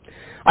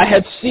 I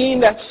had seen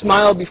that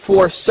smile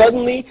before.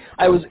 Suddenly,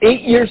 I was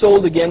 8 years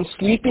old again,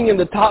 sleeping in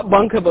the top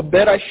bunk of a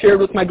bed I shared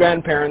with my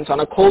grandparents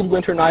on a cold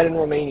winter night in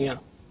Romania.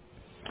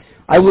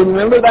 I will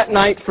remember that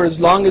night for as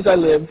long as I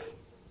live.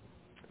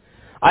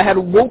 I had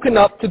woken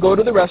up to go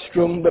to the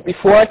restroom, but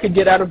before I could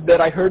get out of bed,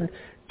 I heard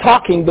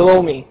talking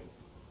below me.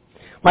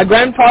 My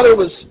grandfather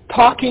was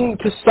talking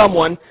to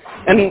someone,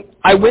 and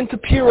I went to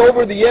peer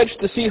over the edge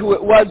to see who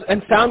it was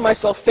and found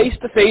myself face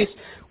to face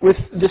with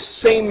this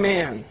same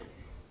man.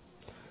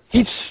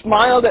 He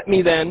smiled at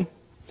me then,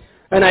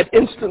 and I'd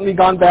instantly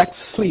gone back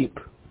to sleep.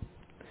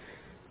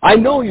 I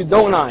know you,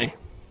 don't I?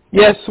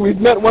 Yes, we've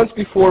met once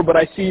before, but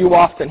I see you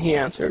often, he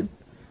answered.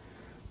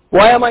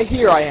 Why am I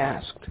here, I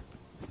asked.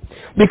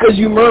 Because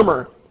you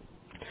murmur.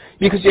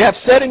 Because you have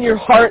said in your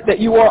heart that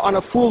you are on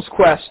a fool's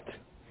quest.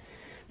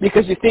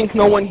 Because you think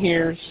no one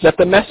hears, that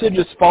the message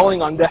is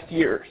falling on deaf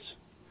ears.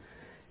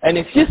 And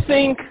if you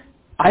think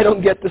I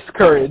don't get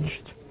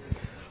discouraged,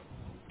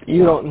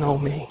 you don't know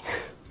me.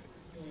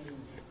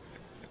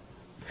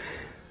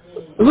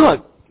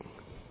 Look,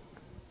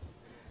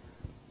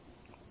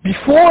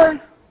 before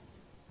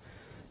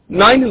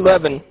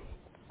 9/11,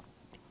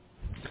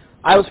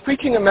 I was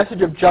preaching a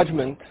message of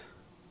judgment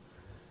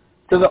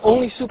to the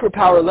only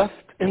superpower left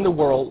in the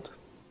world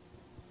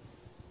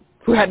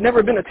who had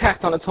never been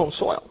attacked on its own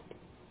soil.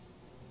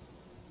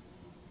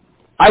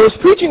 I was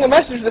preaching a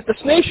message that this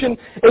nation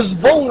is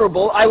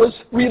vulnerable. I was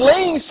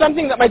relaying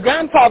something that my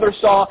grandfather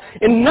saw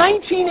in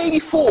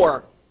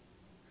 1984,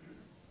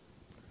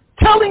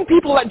 telling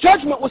people that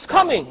judgment was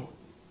coming,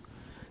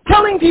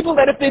 telling people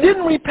that if they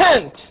didn't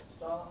repent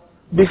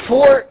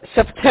before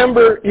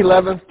September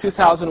 11th,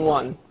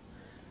 2001,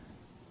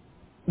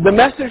 the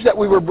message that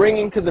we were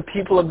bringing to the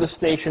people of this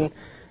nation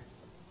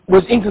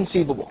was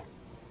inconceivable.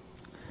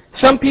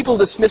 Some people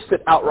dismissed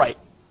it outright.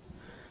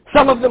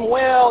 Some of them,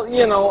 well,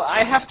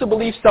 I have to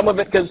believe some of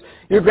it because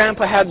your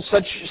grandpa had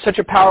such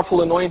a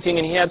powerful anointing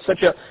and he had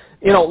such a,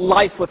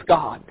 life with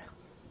God.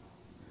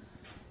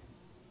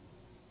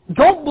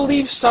 Don't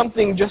believe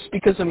something just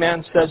because a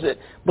man says it.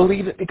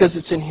 Believe it because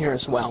it's in here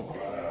as well.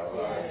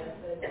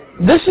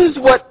 This is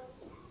what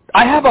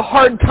I have a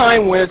hard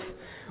time with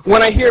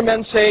when I hear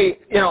men say,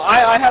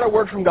 I had a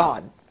word from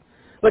God.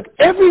 Look,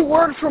 every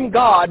word from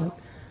God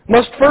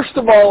must first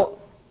of all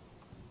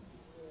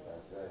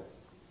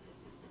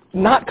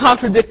not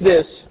contradict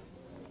this,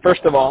 first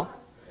of all.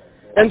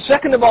 And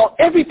second of all,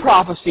 every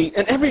prophecy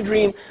and every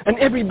dream and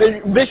every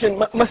vision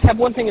must have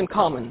one thing in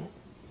common.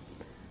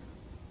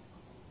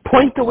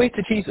 Point the way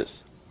to Jesus.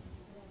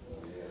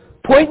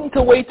 Point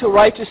the way to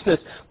righteousness.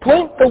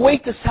 Point the way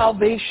to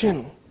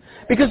salvation.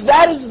 Because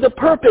that is the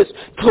purpose,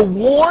 to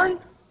warn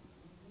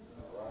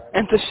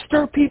and to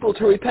stir people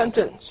to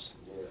repentance.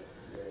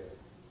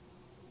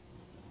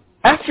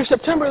 After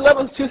September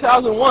 11th,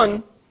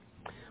 2001,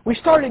 we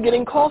started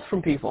getting calls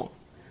from people.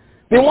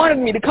 They wanted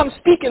me to come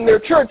speak in their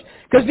church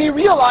because they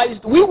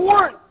realized we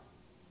weren't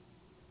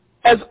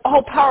as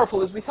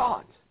all-powerful as we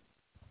thought.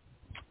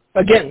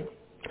 Again,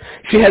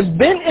 she has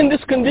been in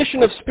this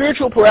condition of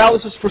spiritual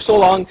paralysis for so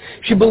long,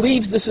 she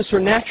believes this is her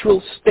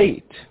natural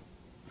state.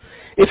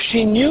 if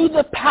she knew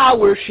the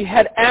power she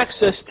had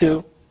access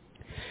to,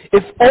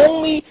 if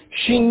only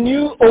she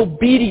knew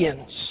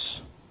obedience.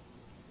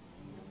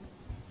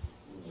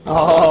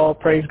 Oh,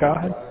 praise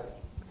God.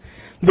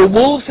 The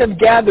wolves have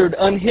gathered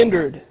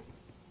unhindered,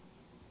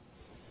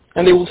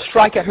 and they will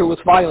strike at her with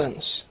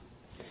violence.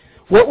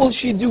 What will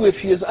she do if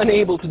she is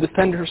unable to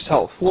defend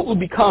herself? What will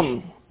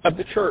become of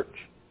the church?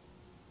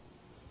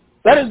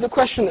 That is the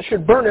question that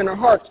should burn in our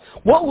hearts.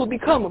 What will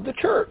become of the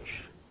church?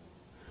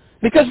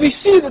 Because we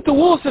see that the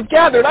wolves have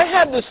gathered. I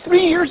had this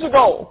 3 years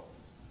ago.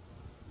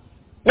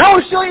 Now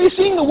we're still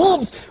seeing the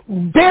wolves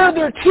bare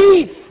their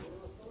teeth.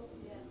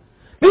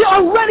 They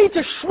are ready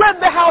to shred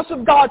the house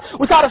of God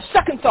without a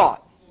second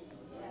thought.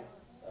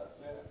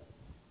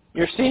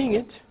 You're seeing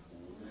it.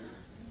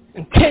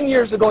 And 10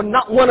 years ago,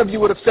 not one of you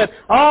would have said,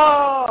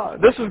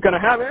 this is going to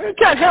happen. It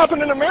can't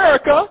happen in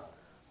America.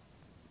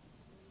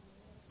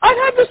 I've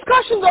had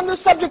discussions on this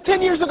subject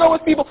 10 years ago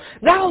with people.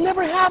 That'll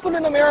never happen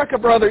in America,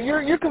 brother.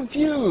 You're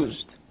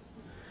confused.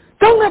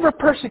 They'll never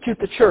persecute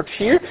the church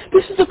here.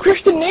 This is a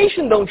Christian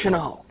nation, don't you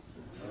know?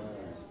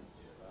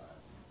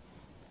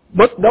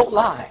 But don't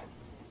lie.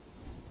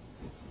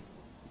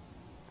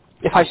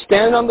 If I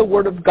stand on the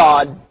Word of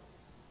God,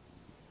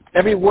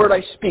 every word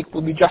I speak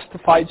will be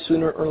justified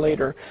sooner or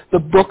later. The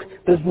book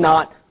does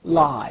not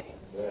lie.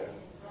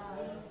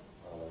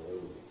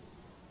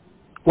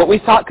 What we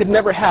thought could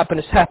never happen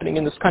is happening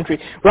in this country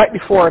right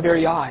before our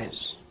very eyes.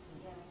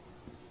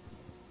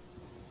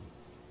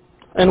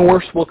 And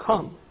worse will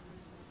come.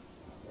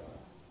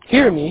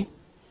 Hear me.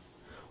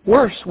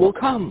 Worse will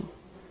come.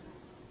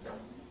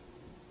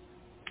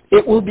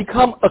 It will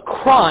become a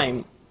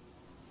crime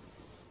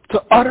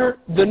to utter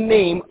the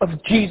name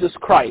of Jesus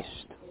Christ.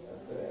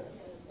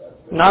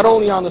 Not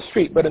only on the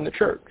street, but in the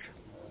church.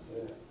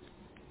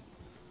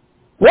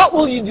 What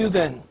will you do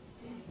then?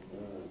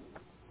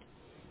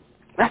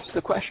 That's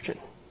the question.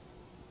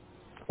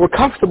 We're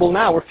comfortable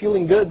now. We're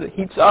feeling good. The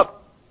heat's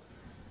up.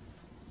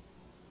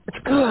 It's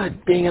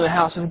good being in the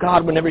house of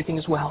God when everything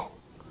is well.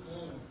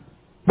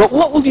 But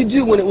what will you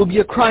do when it will be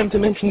a crime to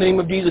mention the name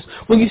of Jesus?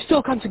 Will you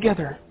still come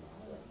together?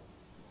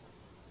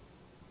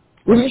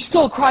 Will you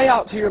still cry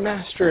out to your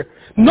master,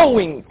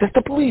 knowing that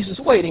the police is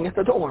waiting at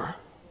the door?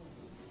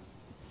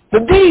 The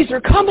days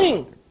are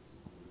coming.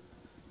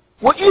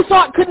 What you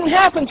thought couldn't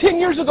happen 10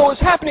 years ago is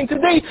happening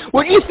today.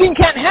 What you think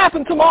can't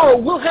happen tomorrow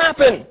will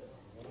happen.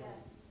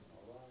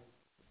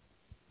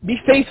 Be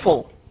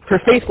faithful, for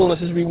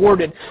faithfulness is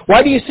rewarded.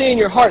 Why do you say in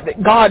your heart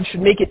that God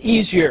should make it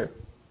easier?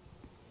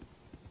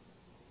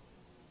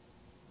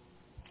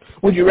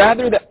 Would you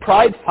rather that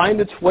pride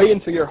find its way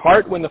into your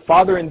heart when the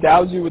Father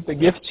endows you with the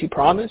gifts He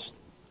promised?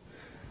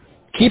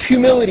 Keep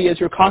humility as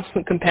your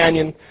constant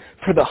companion,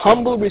 for the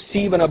humble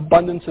receive an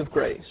abundance of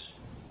grace.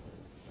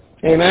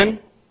 Amen?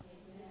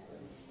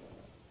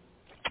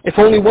 If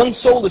only one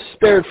soul is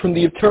spared from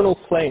the eternal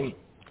flame,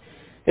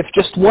 if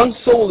just one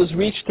soul is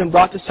reached and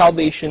brought to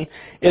salvation,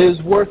 it is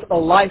worth a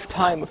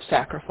lifetime of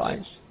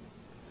sacrifice.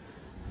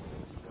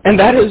 And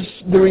that is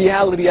the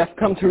reality I've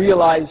come to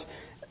realize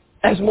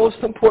as most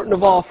important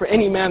of all for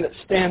any man that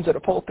stands at a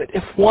pulpit.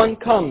 If one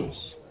comes,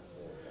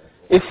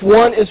 if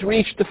one is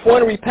reached, if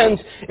one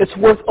repents, it's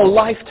worth a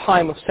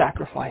lifetime of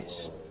sacrifice.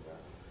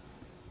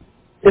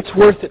 It's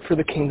worth it for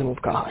the kingdom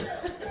of God.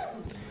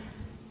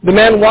 The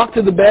man walked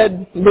to the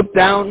bed, looked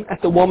down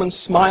at the woman,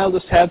 smiled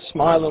a sad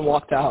smile, and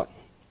walked out.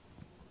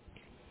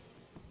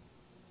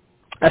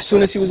 As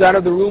soon as he was out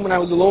of the room and I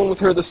was alone with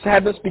her, the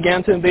sadness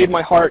began to invade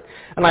my heart,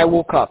 and I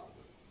woke up.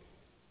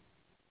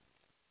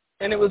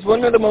 And it was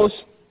one of the most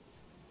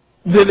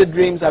vivid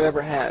dreams I've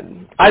ever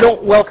had. I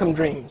don't welcome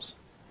dreams.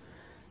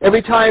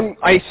 Every time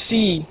I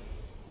see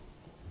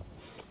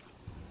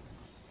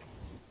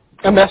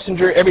a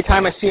messenger, every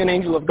time I see an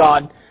angel of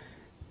God,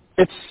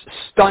 it's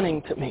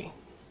stunning to me.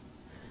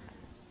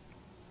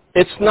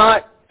 It's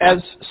not, as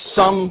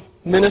some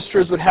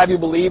ministers would have you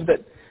believe, that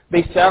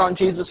they sat on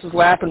Jesus'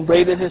 lap and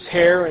braided his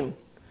hair and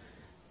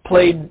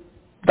played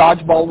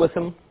dodgeball with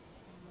him.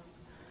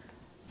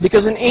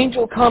 Because an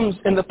angel comes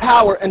in the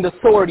power and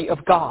authority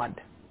of God.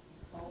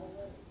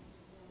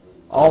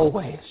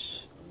 Always.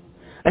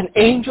 An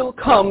angel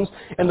comes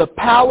in the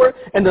power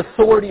and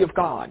authority of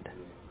God.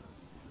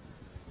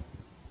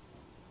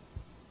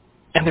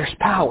 And there's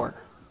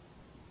power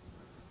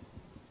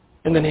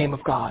in the name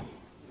of God.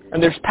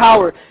 And there's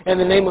power in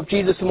the name of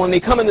Jesus. And when they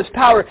come in this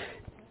power,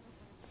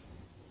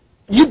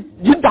 you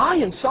die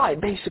inside,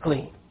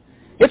 basically.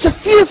 It's a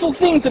fearful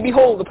thing to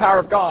behold the power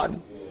of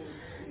God.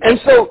 And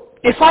so,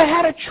 if I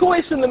had a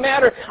choice in the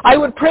matter, I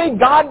would pray,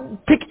 God,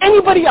 pick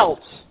anybody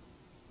else.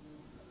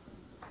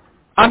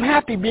 I'm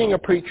happy being a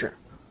preacher.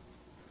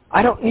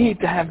 I don't need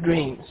to have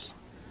dreams.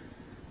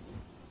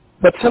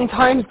 But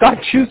sometimes God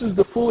chooses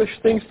the foolish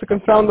things to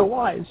confound the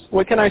wise.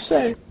 What can I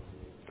say?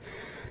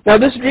 Now,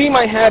 this dream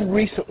I had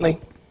recently,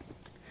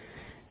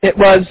 it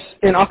was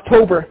in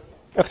October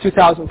of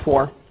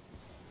 2004.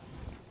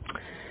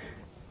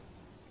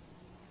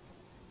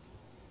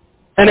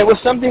 And it was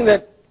something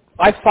that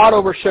I fought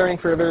over sharing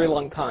for a very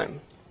long time.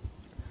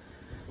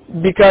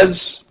 Because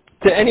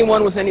to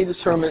anyone with any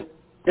discernment,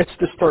 It's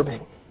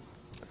disturbing.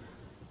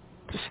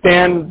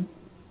 Stan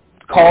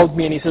called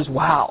me and he says,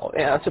 wow,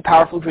 yeah, that's a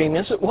powerful dream.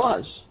 Yes, it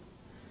was.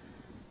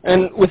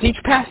 And with each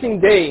passing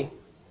day,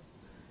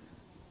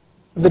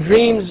 the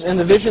dreams and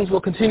the visions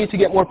will continue to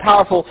get more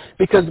powerful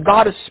because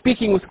God is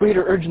speaking with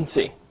greater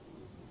urgency.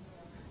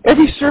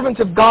 Every servant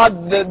of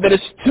God that is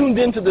tuned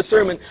into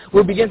discernment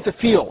will begin to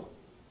feel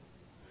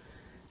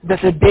that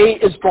the day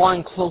is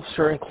drawing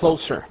closer and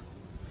closer.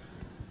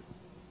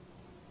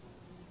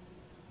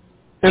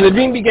 And the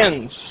dream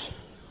begins.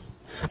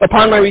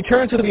 Upon my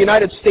return to the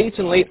United States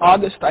in late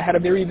August, I had a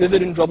very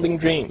vivid and troubling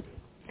dream.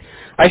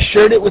 I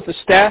shared it with the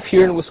staff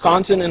here in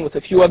Wisconsin and with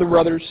a few other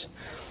brothers,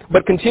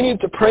 but continued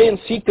to pray and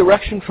seek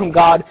direction from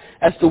God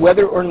as to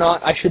whether or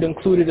not I should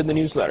include it in the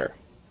newsletter.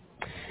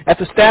 At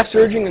the staff's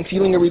urging and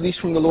feeling a release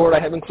from the Lord, I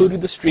have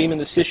included this dream in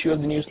this issue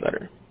of the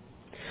newsletter.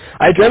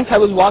 I dreamt I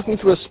was walking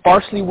through a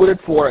sparsely wooded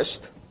forest,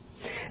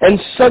 and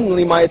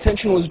suddenly my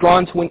attention was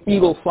drawn to an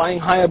eagle flying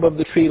high above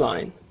the tree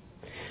line.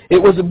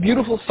 It was a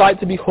beautiful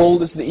sight to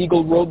behold as the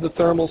eagle rode the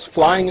thermals,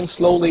 flying in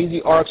slow,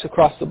 lazy arcs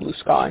across the blue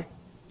sky.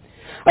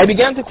 I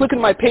began to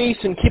quicken my pace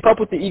and keep up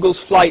with the eagle's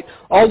flight,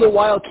 all the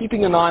while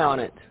keeping an eye on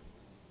it.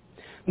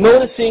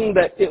 Noticing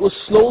that it was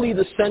slowly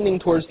descending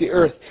towards the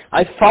earth,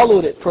 I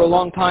followed it for a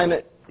long time,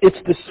 its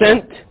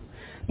descent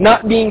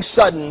not being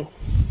sudden,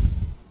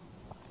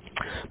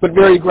 but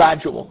very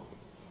gradual.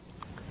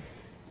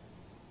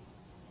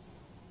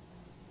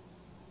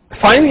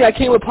 Finally, I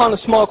came upon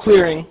a small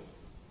clearing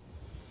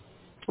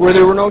where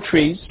there were no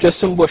trees, just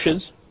some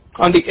bushes,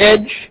 on the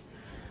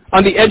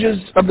edges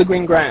of the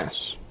green grass.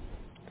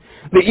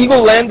 The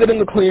eagle landed in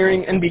the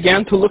clearing and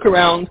began to look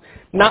around,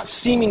 not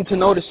seeming to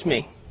notice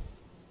me.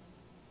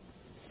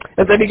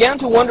 As I began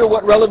to wonder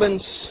what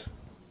relevance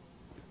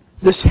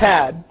this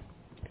had,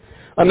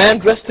 a man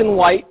dressed in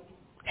white,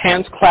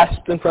 hands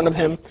clasped in front of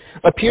him,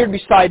 appeared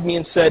beside me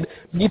and said,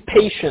 "Be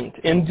patient.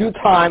 In due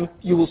time,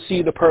 you will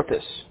see the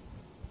purpose."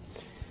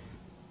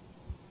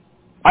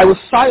 I was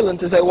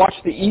silent as I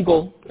watched the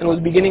eagle and was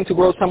beginning to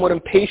grow somewhat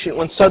impatient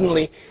when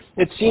suddenly,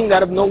 it seemed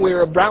out of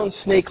nowhere, a brown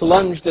snake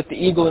lunged at the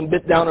eagle and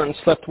bit down on its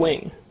left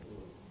wing.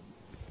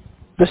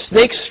 The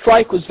snake's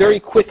strike was very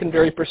quick and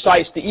very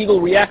precise. The eagle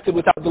reacted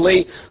without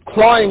delay,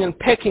 clawing and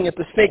pecking at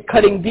the snake,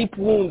 cutting deep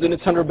wounds in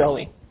its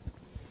underbelly,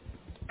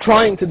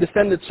 trying to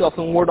defend itself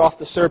and ward off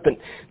the serpent.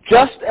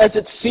 Just as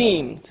it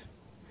seemed,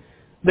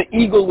 the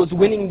eagle was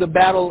winning the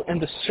battle and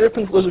the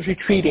serpent was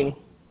retreating.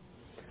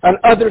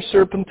 Another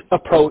serpent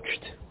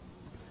approached,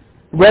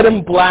 red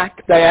and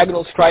black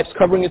diagonal stripes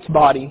covering its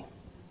body,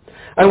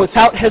 and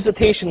without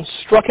hesitation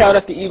struck out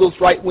at the eagle's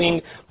right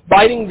wing,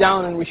 biting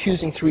down and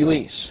refusing to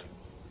release.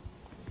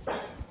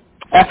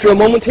 After a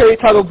momentary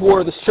tug of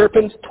war, the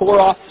serpent tore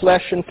off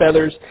flesh and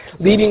feathers,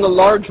 leaving a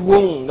large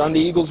wound on the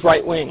eagle's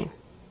right wing.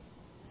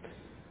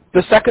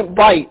 The second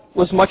bite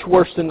was much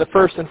worse than the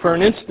first, and for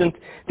an instant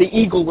the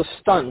eagle was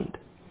stunned.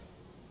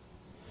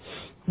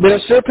 Then a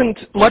serpent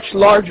much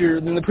larger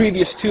than the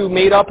previous two,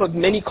 made up of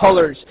many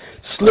colors,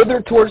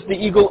 slithered towards the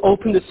eagle,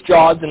 opened its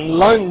jaws, and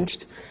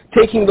lunged,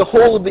 taking the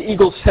whole of the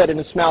eagle's head in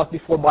its mouth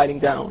before biting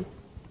down.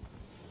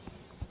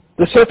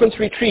 The serpent's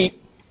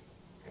retreat,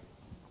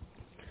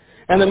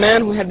 and the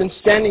man who had been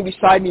standing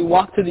beside me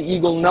walked to the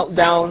eagle, knelt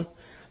down,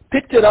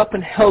 picked it up,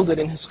 and held it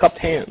in his cupped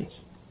hands.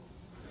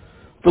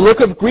 The look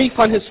of grief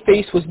on his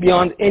face was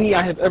beyond any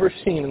I have ever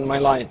seen in my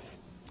life.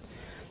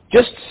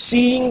 Just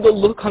seeing the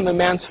look on the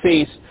man's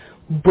face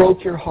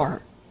broke your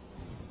heart.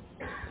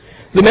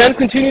 The man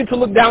continued to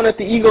look down at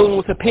the eagle and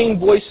with a pained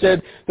voice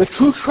said, "The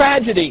true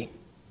tragedy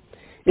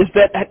is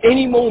that at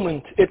any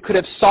moment it could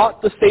have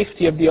sought the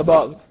safety of the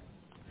above.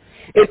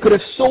 It could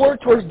have soared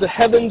towards the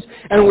heavens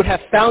and would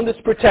have found its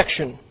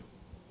protection.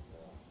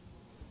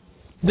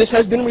 This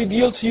has been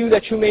revealed to you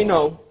that you may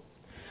know.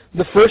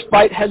 The first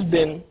bite has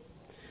been,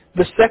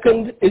 the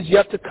second is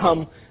yet to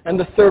come, and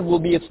the third will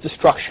be its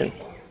destruction."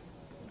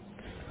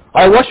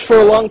 I watched for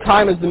a long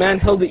time as the man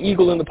held the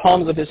eagle in the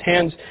palms of his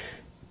hands,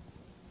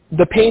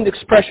 the pained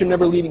expression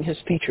never leaving his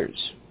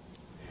features.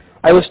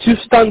 I was too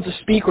stunned to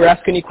speak or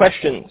ask any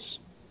questions,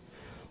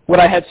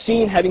 what I had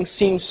seen having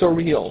seemed so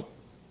real.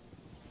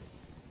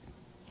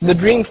 The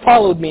dream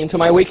followed me into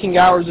my waking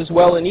hours as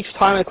well, and each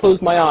time I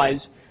closed my eyes,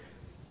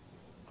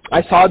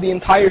 I saw the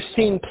entire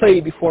scene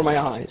play before my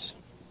eyes.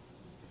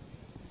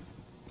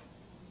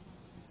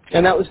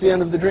 And that was the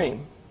end of the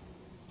dream.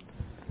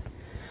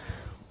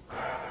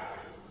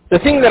 The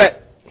thing that I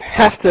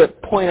have to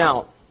point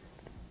out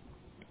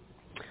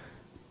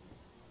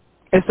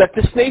is that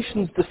this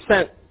nation's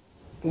descent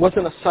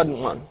wasn't a sudden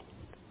one.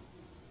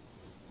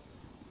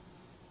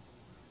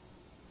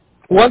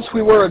 Once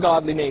we were a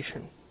godly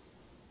nation.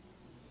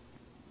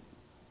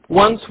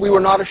 Once we were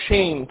not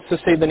ashamed to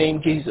say the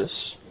name Jesus.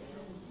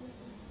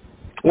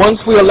 Once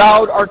we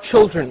allowed our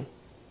children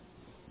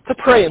to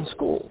pray in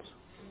schools.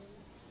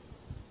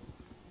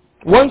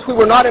 Once we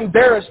were not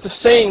embarrassed of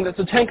saying that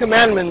the Ten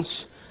Commandments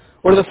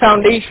were the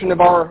foundation of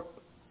our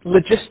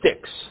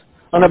logistics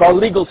and of our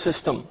legal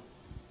system.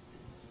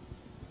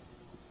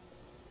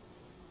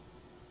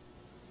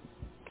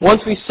 Once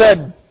we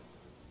said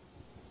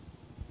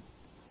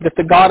that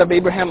the God of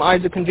Abraham,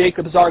 Isaac, and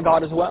Jacob is our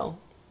God as well.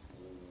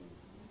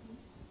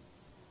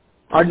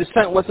 Our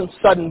descent wasn't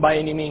sudden by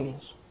any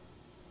means,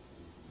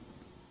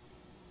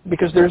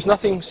 because there's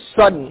nothing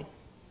sudden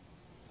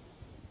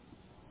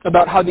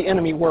about how the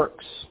enemy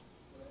works.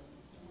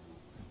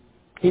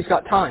 He's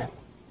got time,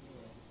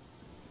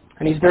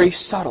 and he's very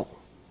subtle.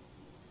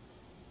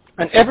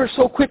 And ever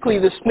so quickly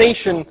this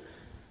nation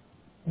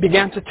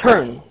began to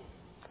turn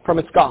from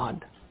its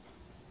God.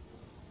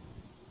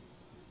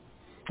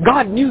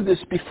 God knew this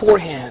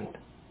beforehand.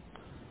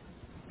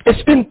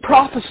 It's been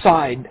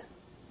prophesied.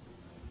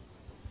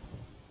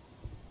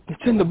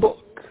 It's in the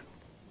book.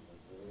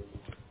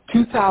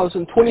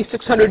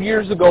 2,600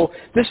 years ago,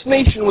 this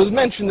nation was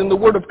mentioned in the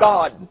Word of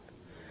God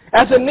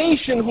as a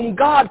nation whom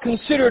God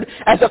considered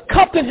as a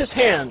cup in His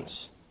hands,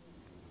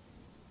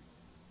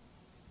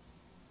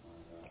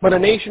 but a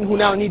nation who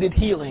now needed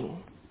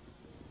healing.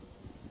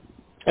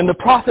 And the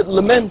prophet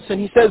laments and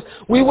he says,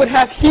 we would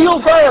have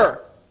healed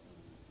her.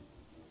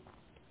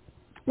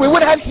 We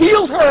would have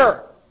healed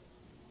her,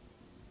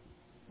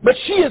 but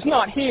she is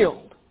not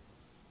healed.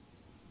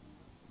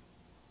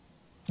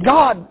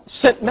 God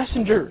sent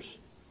messengers,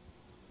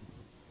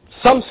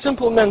 some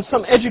simple men,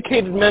 some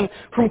educated men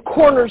from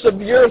corners of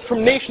the earth,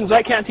 from nations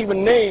I can't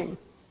even name.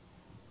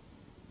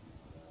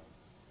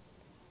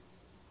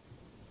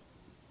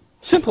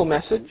 Simple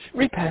message,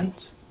 repent.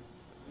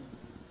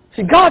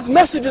 See, God's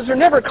messages are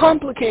never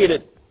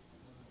complicated.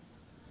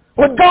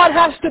 What God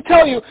has to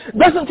tell you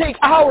doesn't take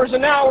hours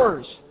and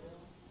hours.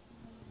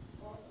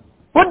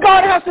 What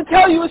God has to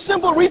tell you is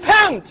simple,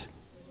 repent.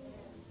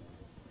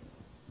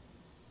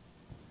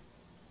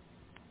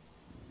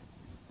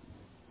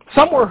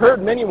 Some were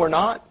heard, many were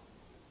not.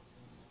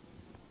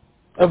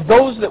 Of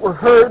those that were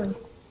heard,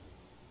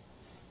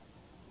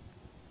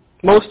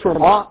 most were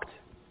mocked.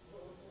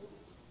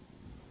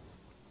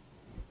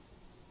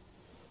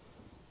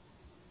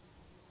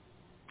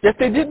 Yet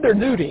they did their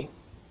duty,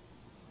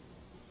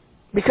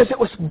 because it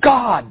was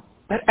God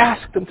that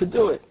asked them to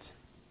do it.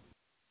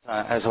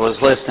 As I was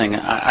listening,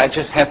 I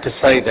just have to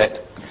say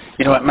that,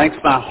 it makes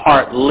my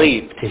heart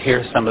leap to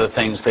hear some of the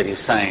things that he's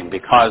saying,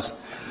 because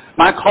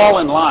my call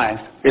in life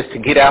is to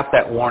get out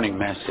that warning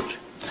message.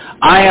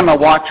 I am a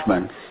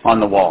watchman on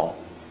the wall.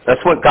 That's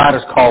what God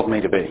has called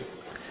me to be.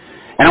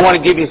 And I want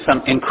to give you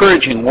some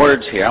encouraging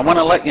words here. I want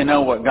to let you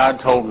know what God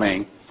told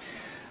me.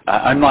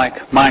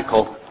 Unlike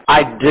Michael,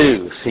 I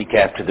do seek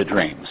after the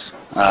dreams.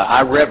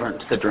 I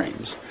reverence the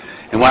dreams.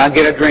 And when I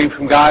get a dream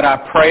from God, I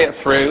pray it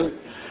through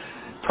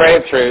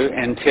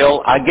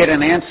until I get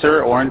an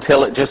answer, or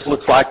until it just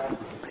looks like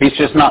He's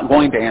just not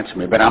going to answer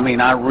me. But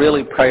I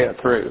really pray it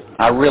through.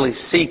 I really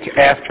seek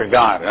after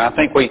God. And I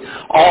think we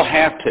all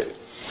have to.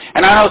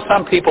 And I know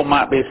some people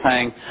might be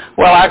saying,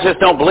 well, I just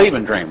don't believe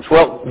in dreams.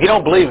 Well, you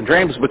don't believe in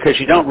dreams because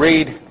you don't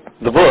read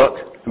the book,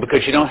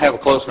 because you don't have a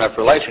close enough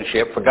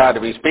relationship for God to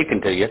be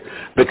speaking to you,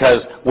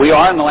 because we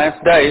are in the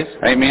last days.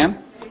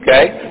 Amen?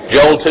 Okay?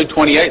 Joel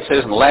 2:28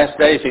 says, in the last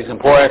days He's going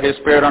to pour out His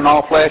Spirit on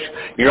all flesh.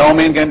 Your old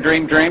men are going to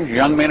dream dreams. Your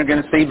young men are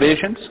going to see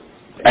visions.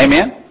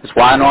 Amen? That's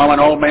why I know I'm an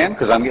old man,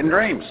 because I'm getting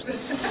dreams.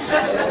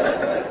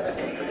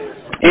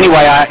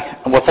 Anyway,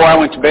 before I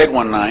went to bed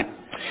one night,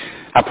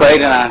 I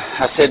prayed and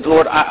I said,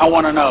 Lord, I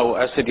want to know.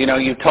 I said,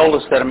 you told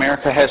us that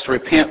America has to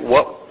repent.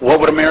 What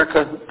would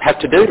America have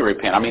to do to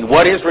repent?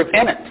 What is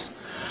repentance?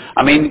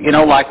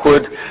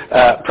 Would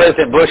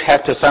President Bush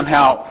have to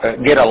somehow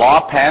get a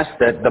law passed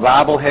that the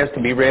Bible has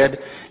to be read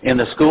in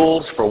the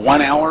schools for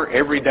 1 hour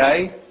every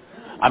day?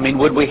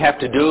 Would we have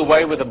to do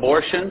away with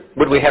abortion?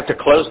 Would we have to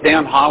close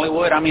down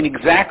Hollywood?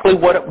 Exactly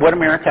what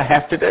America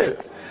have to do.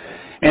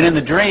 And in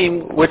the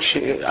dream, which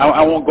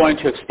I won't go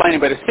into explaining,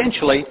 but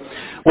essentially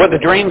what the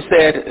dream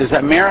said is that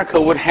America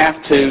would have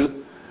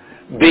to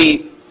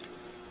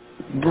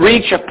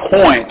reach a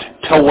point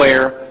to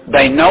where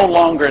they no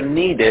longer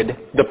needed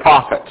the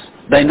prophets.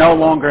 They no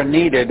longer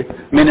needed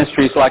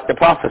ministries like the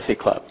Prophecy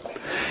Club.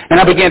 And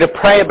I began to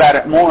pray about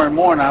it more and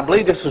more, and I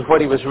believe this is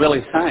what he was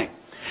really saying.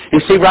 You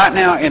see, right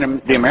now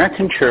in the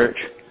American church,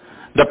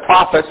 the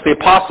prophets, the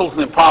apostles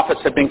and the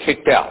prophets have been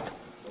kicked out.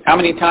 How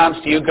many times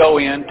do you go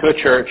into a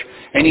church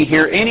and you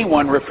hear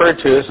anyone referred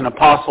to as an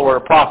apostle or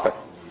a prophet?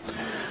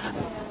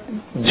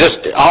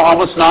 Just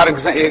almost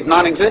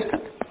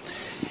non-existent.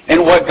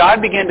 And what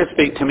God began to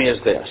speak to me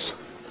is this.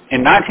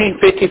 In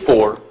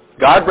 1954,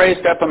 God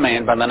raised up a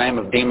man by the name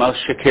of Demos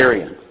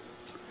Shakarian.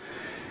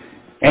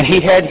 And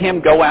He had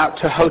him go out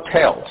to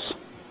hotels.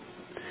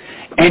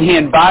 And he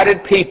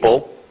invited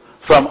people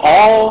from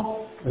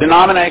all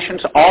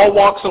denominations, all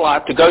walks of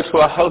life, to go to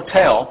a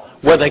hotel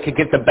where they could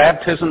get the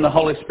baptism of the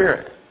Holy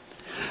Spirit.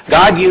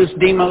 God used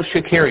Demos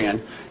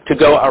Shakarian to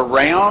go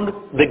around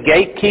the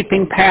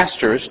gatekeeping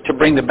pastors to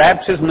bring the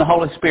baptism of the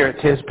Holy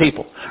Spirit to His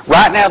people.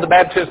 Right now, the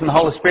baptism of the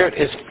Holy Spirit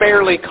is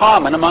fairly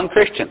common among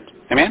Christians.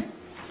 Amen?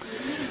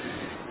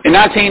 In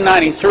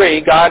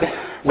 1993, God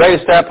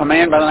raised up a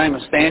man by the name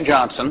of Stan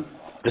Johnson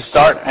to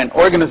start an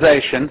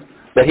organization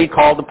that he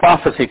called the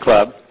Prophecy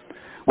Club,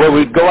 where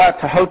we'd go out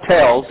to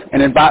hotels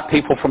and invite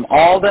people from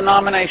all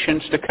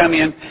denominations to come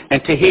in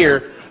and to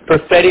hear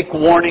prophetic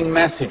warning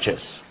messages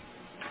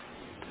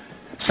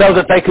so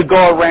that they could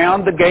go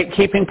around the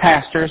gatekeeping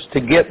pastors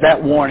to get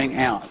that warning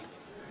out.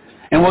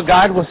 And what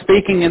God was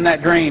speaking in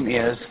that dream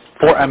is,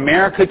 for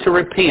America to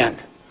repent,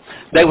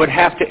 they would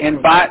have to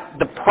invite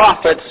the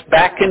prophets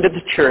back into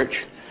the church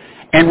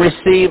and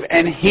receive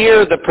and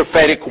hear the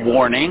prophetic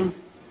warning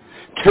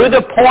to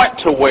the point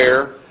to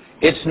where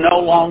it's no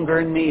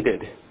longer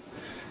needed.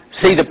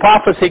 See, the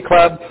Prophecy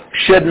Club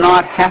should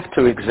not have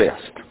to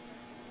exist.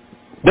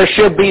 There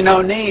should be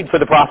no need for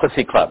the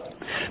Prophecy Club,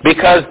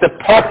 because the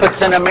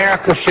pulpits in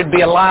America should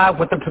be alive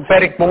with the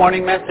prophetic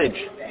warning message.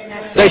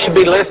 They should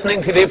be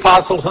listening to the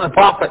apostles and the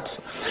prophets.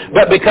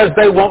 But because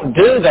they won't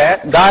do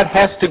that, God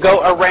has to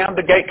go around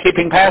the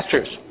gatekeeping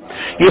pastors.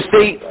 You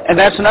see, and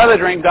that's another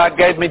dream God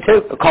gave me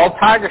too, called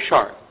Tiger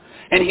Shark.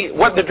 And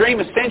what the dream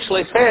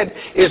essentially said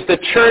is the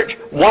church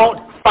won't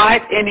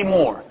fight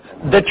anymore.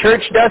 The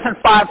church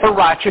doesn't fight for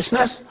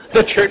righteousness.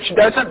 The church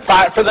doesn't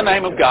fight for the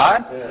name of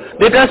God.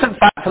 It doesn't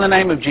fight for the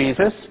name of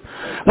Jesus.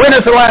 When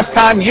was the last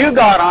time you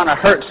got on a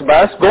Hertz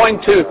bus going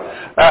to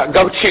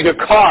go to your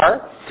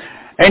car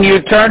and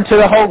you turned to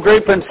the whole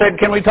group and said,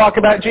 "Can we talk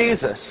about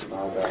Jesus?"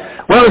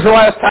 When was the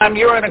last time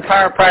you were in a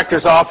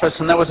chiropractor's office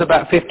and there was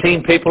about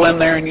 15 people in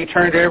there and you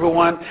turned to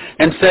everyone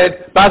and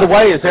said, "By the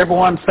way, is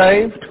everyone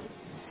saved?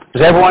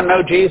 Does everyone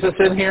know Jesus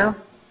in here?"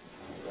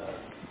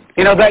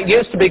 You know, that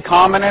used to be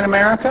common in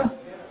America.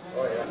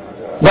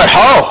 But,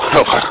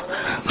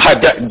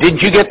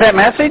 did you get that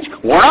message?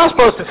 We're not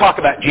supposed to talk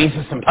about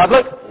Jesus in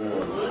public.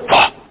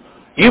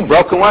 You've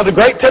broken one of the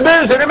great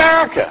taboos in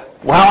America.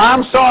 Well,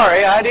 I'm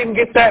sorry, I didn't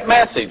get that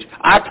message.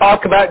 I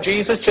talk about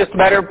Jesus just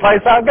about every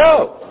place I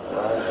go.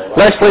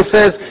 Leslie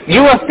says,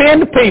 "You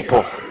offend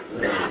people."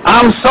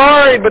 I'm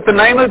sorry, but the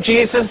name of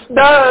Jesus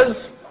does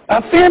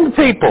offend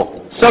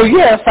people. So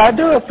yes, I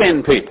do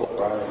offend people.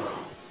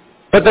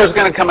 But there's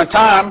going to come a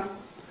time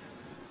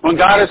when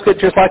God is,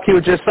 just like he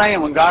was just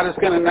saying, when God is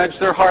going to nudge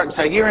their heart and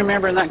say, "You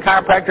remember in that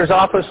chiropractor's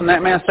office when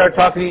that man started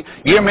talking to you?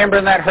 You remember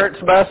in that Hertz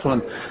bus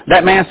when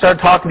that man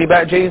started talking to you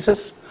about Jesus?"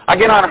 I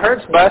get on a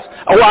Hertz bus.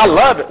 Oh, I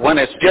love it when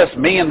it's just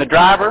me and the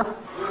driver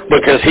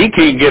because he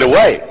can't get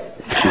away.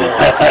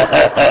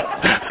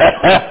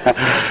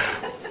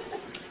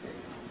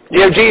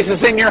 You have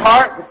Jesus in your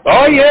heart?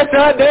 Oh, yes,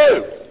 I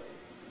do.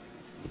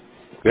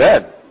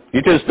 Good.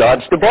 You just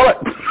dodged a bullet.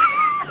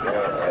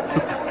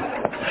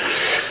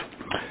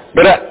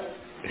 But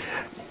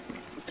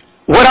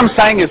what I'm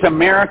saying is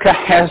America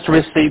has to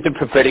receive the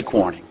prophetic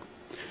warning.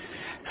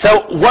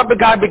 So what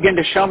God began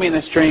to show me in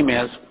this dream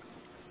is,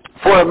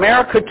 for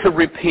America to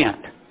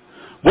repent,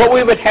 what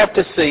we would have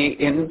to see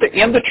in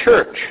the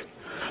church,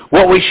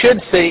 what we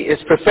should see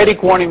is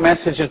prophetic warning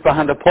messages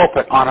behind the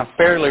pulpit on a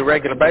fairly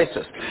regular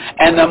basis.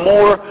 And the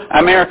more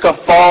America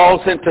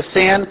falls into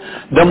sin,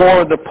 the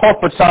more the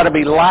pulpits ought to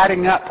be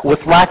lighting up with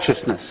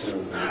righteousness,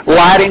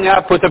 lighting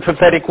up with the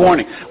prophetic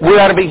warning. We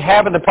ought to be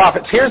having the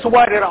prophets. Here's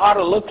what it ought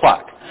to look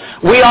like.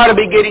 We ought to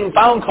be getting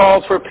phone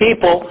calls for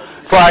people,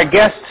 for our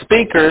guest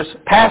speakers,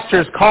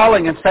 pastors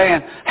calling and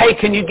saying, "Hey,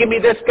 can you give me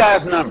this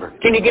guy's number?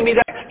 Can you give me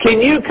that?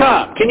 Can you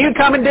come? Can you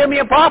come and do me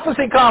a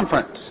prophecy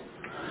conference?"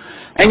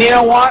 And you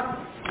know what?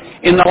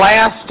 In the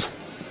last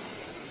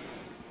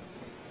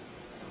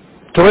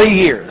 3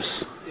 years,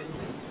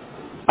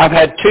 I've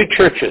had 2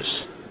 churches,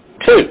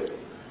 2,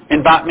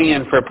 invite me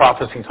in for a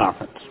prophecy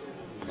conference.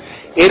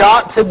 It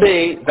ought to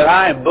be that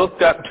I am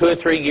booked up 2 or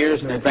 3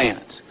 years in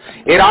advance.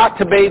 It ought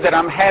to be that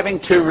I'm having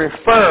to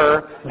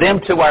refer them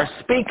to our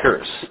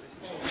speakers.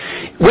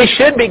 We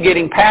should be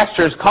getting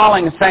pastors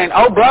calling and saying,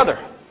 "Oh, brother,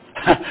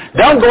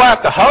 don't go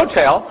out to the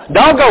hotel.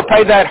 Don't go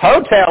pay that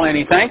hotel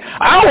anything.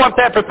 I want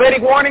that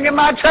prophetic warning in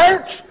my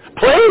church.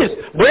 Please,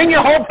 bring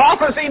your whole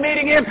prophecy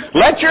meeting in.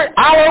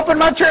 I'll open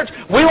my church.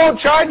 We won't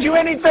charge you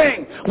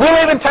anything. We'll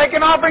even take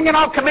an offering and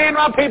I'll command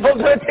my people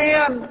to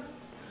attend.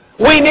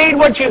 We need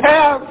what you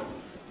have."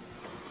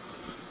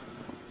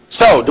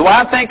 So, do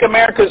I think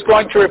America is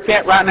going to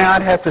repent right now?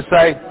 I'd have to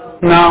say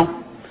no.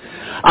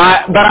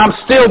 But I'm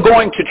still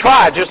going to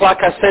try. Just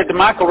like I said to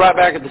Michael right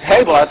back at the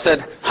table, I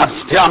said,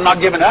 I'm not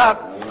giving up.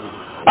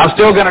 I'm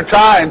still going to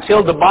try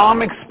until the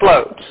bomb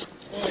explodes.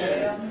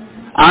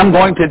 I'm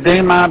going to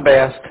do my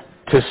best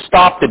to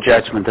stop the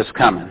judgment that's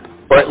coming,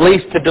 or at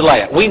least to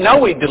delay it. We know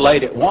we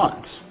delayed it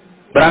once,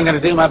 but I'm going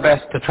to do my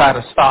best to try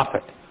to stop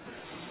it.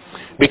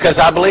 Because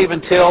I believe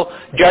until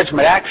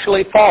judgment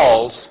actually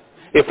falls,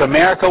 if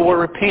America will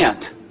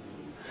repent,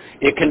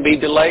 it can be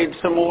delayed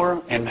some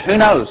more, and who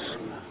knows?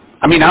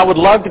 I mean, I would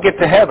love to get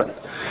to heaven,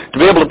 to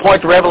be able to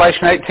point to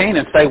Revelation 18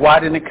 and say, "Why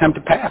didn't it come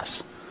to pass?"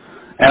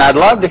 And I'd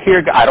love to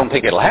hear, I don't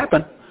think it'll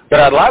happen, but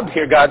I'd love to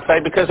hear God say,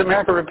 "Because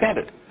America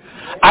repented."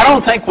 I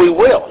don't think we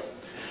will.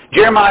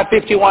 Jeremiah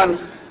 51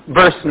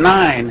 verse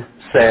 9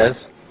 says,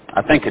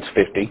 I think it's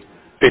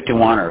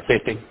 51 or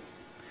 50.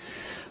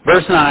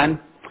 Verse 9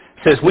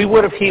 says, "We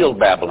would have healed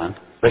Babylon,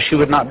 but she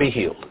would not be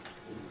healed."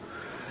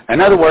 In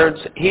other words,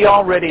 he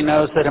already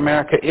knows that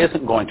America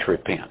isn't going to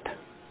repent.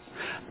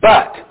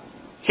 But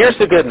here's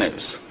the good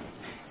news.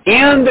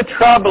 In the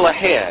trouble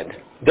ahead,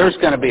 there's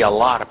going to be a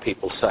lot of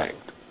people saved.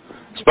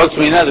 Spoke to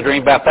me another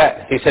dream about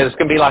that. He said it's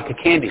going to be like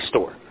a candy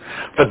store.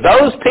 For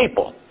those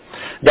people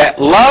that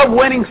love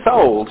winning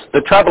souls,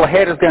 the trouble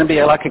ahead is going to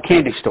be like a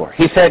candy store.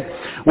 He said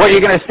what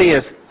you're going to see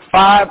is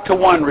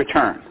 5-to-1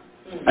 return.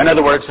 In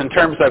other words, in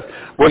terms of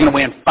we're going to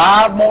win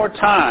 5 more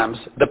times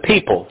the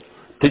people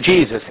to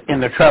Jesus in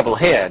the trouble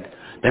ahead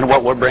than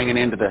what we're bringing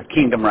into the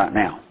kingdom right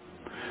now.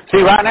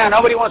 See, right now,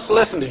 nobody wants to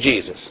listen to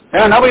Jesus.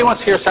 Nobody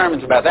wants to hear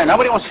sermons about that.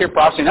 Nobody wants to hear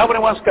prophecy. Nobody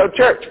wants to go to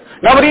church.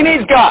 Nobody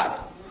needs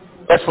God.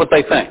 That's what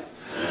they think.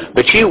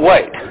 But you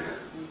wait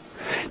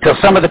till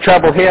some of the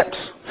trouble hits.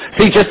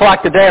 See, just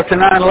like the day after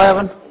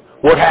 9/11,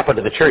 what happened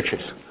to the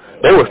churches?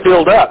 They were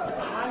filled up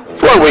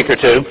for a week or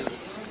two.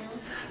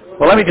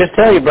 Well, let me just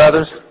tell you,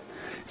 brothers,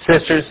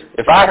 sisters,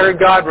 if I heard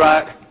God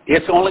right,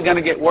 it's only going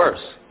to get worse,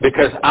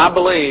 because I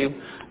believe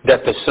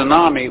that the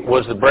tsunami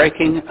was the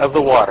breaking of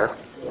the water.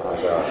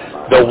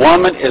 The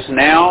woman is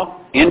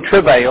now in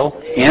travail,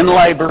 in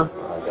labor,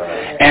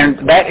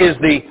 and that is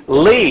the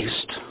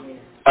least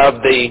of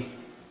the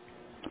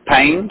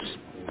pains.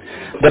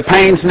 The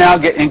pains now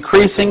get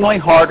increasingly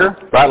harder,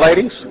 right,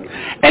 ladies?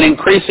 And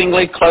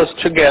increasingly close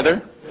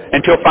together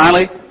until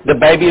finally the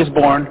baby is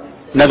born.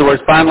 In other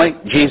words, finally,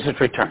 Jesus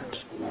returns.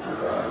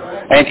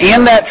 And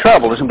in that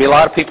trouble, there's going to be a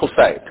lot of people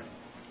saved.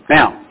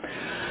 Now,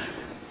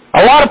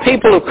 a lot of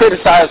people who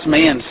criticized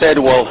me and said,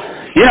 well,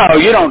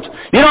 you don't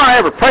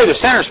ever pray the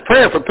sinner's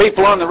prayer for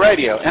people on the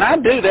radio. And I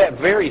do that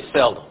very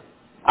seldom.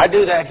 I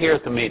do that here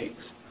at the meetings.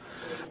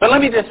 But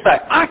let me just say,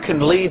 I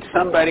can lead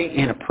somebody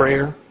in a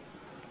prayer.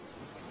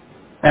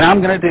 And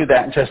I'm going to do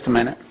that in just a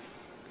minute.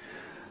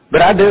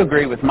 But I do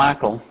agree with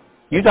Michael.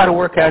 You've got to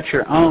work out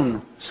your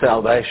own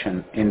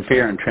salvation in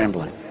fear and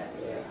trembling.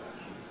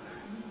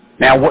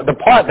 Now, the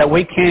part that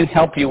we can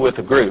help you with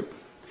a group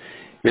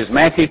is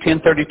Matthew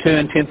 10:32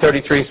 and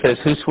 10:33 says,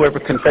 whosoever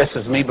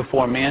confesses me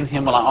before men,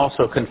 him will I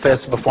also confess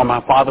before my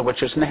Father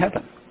which is in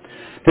heaven.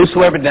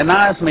 Whosoever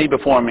denies me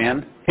before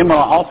men, him will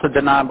I also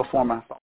deny before my Father.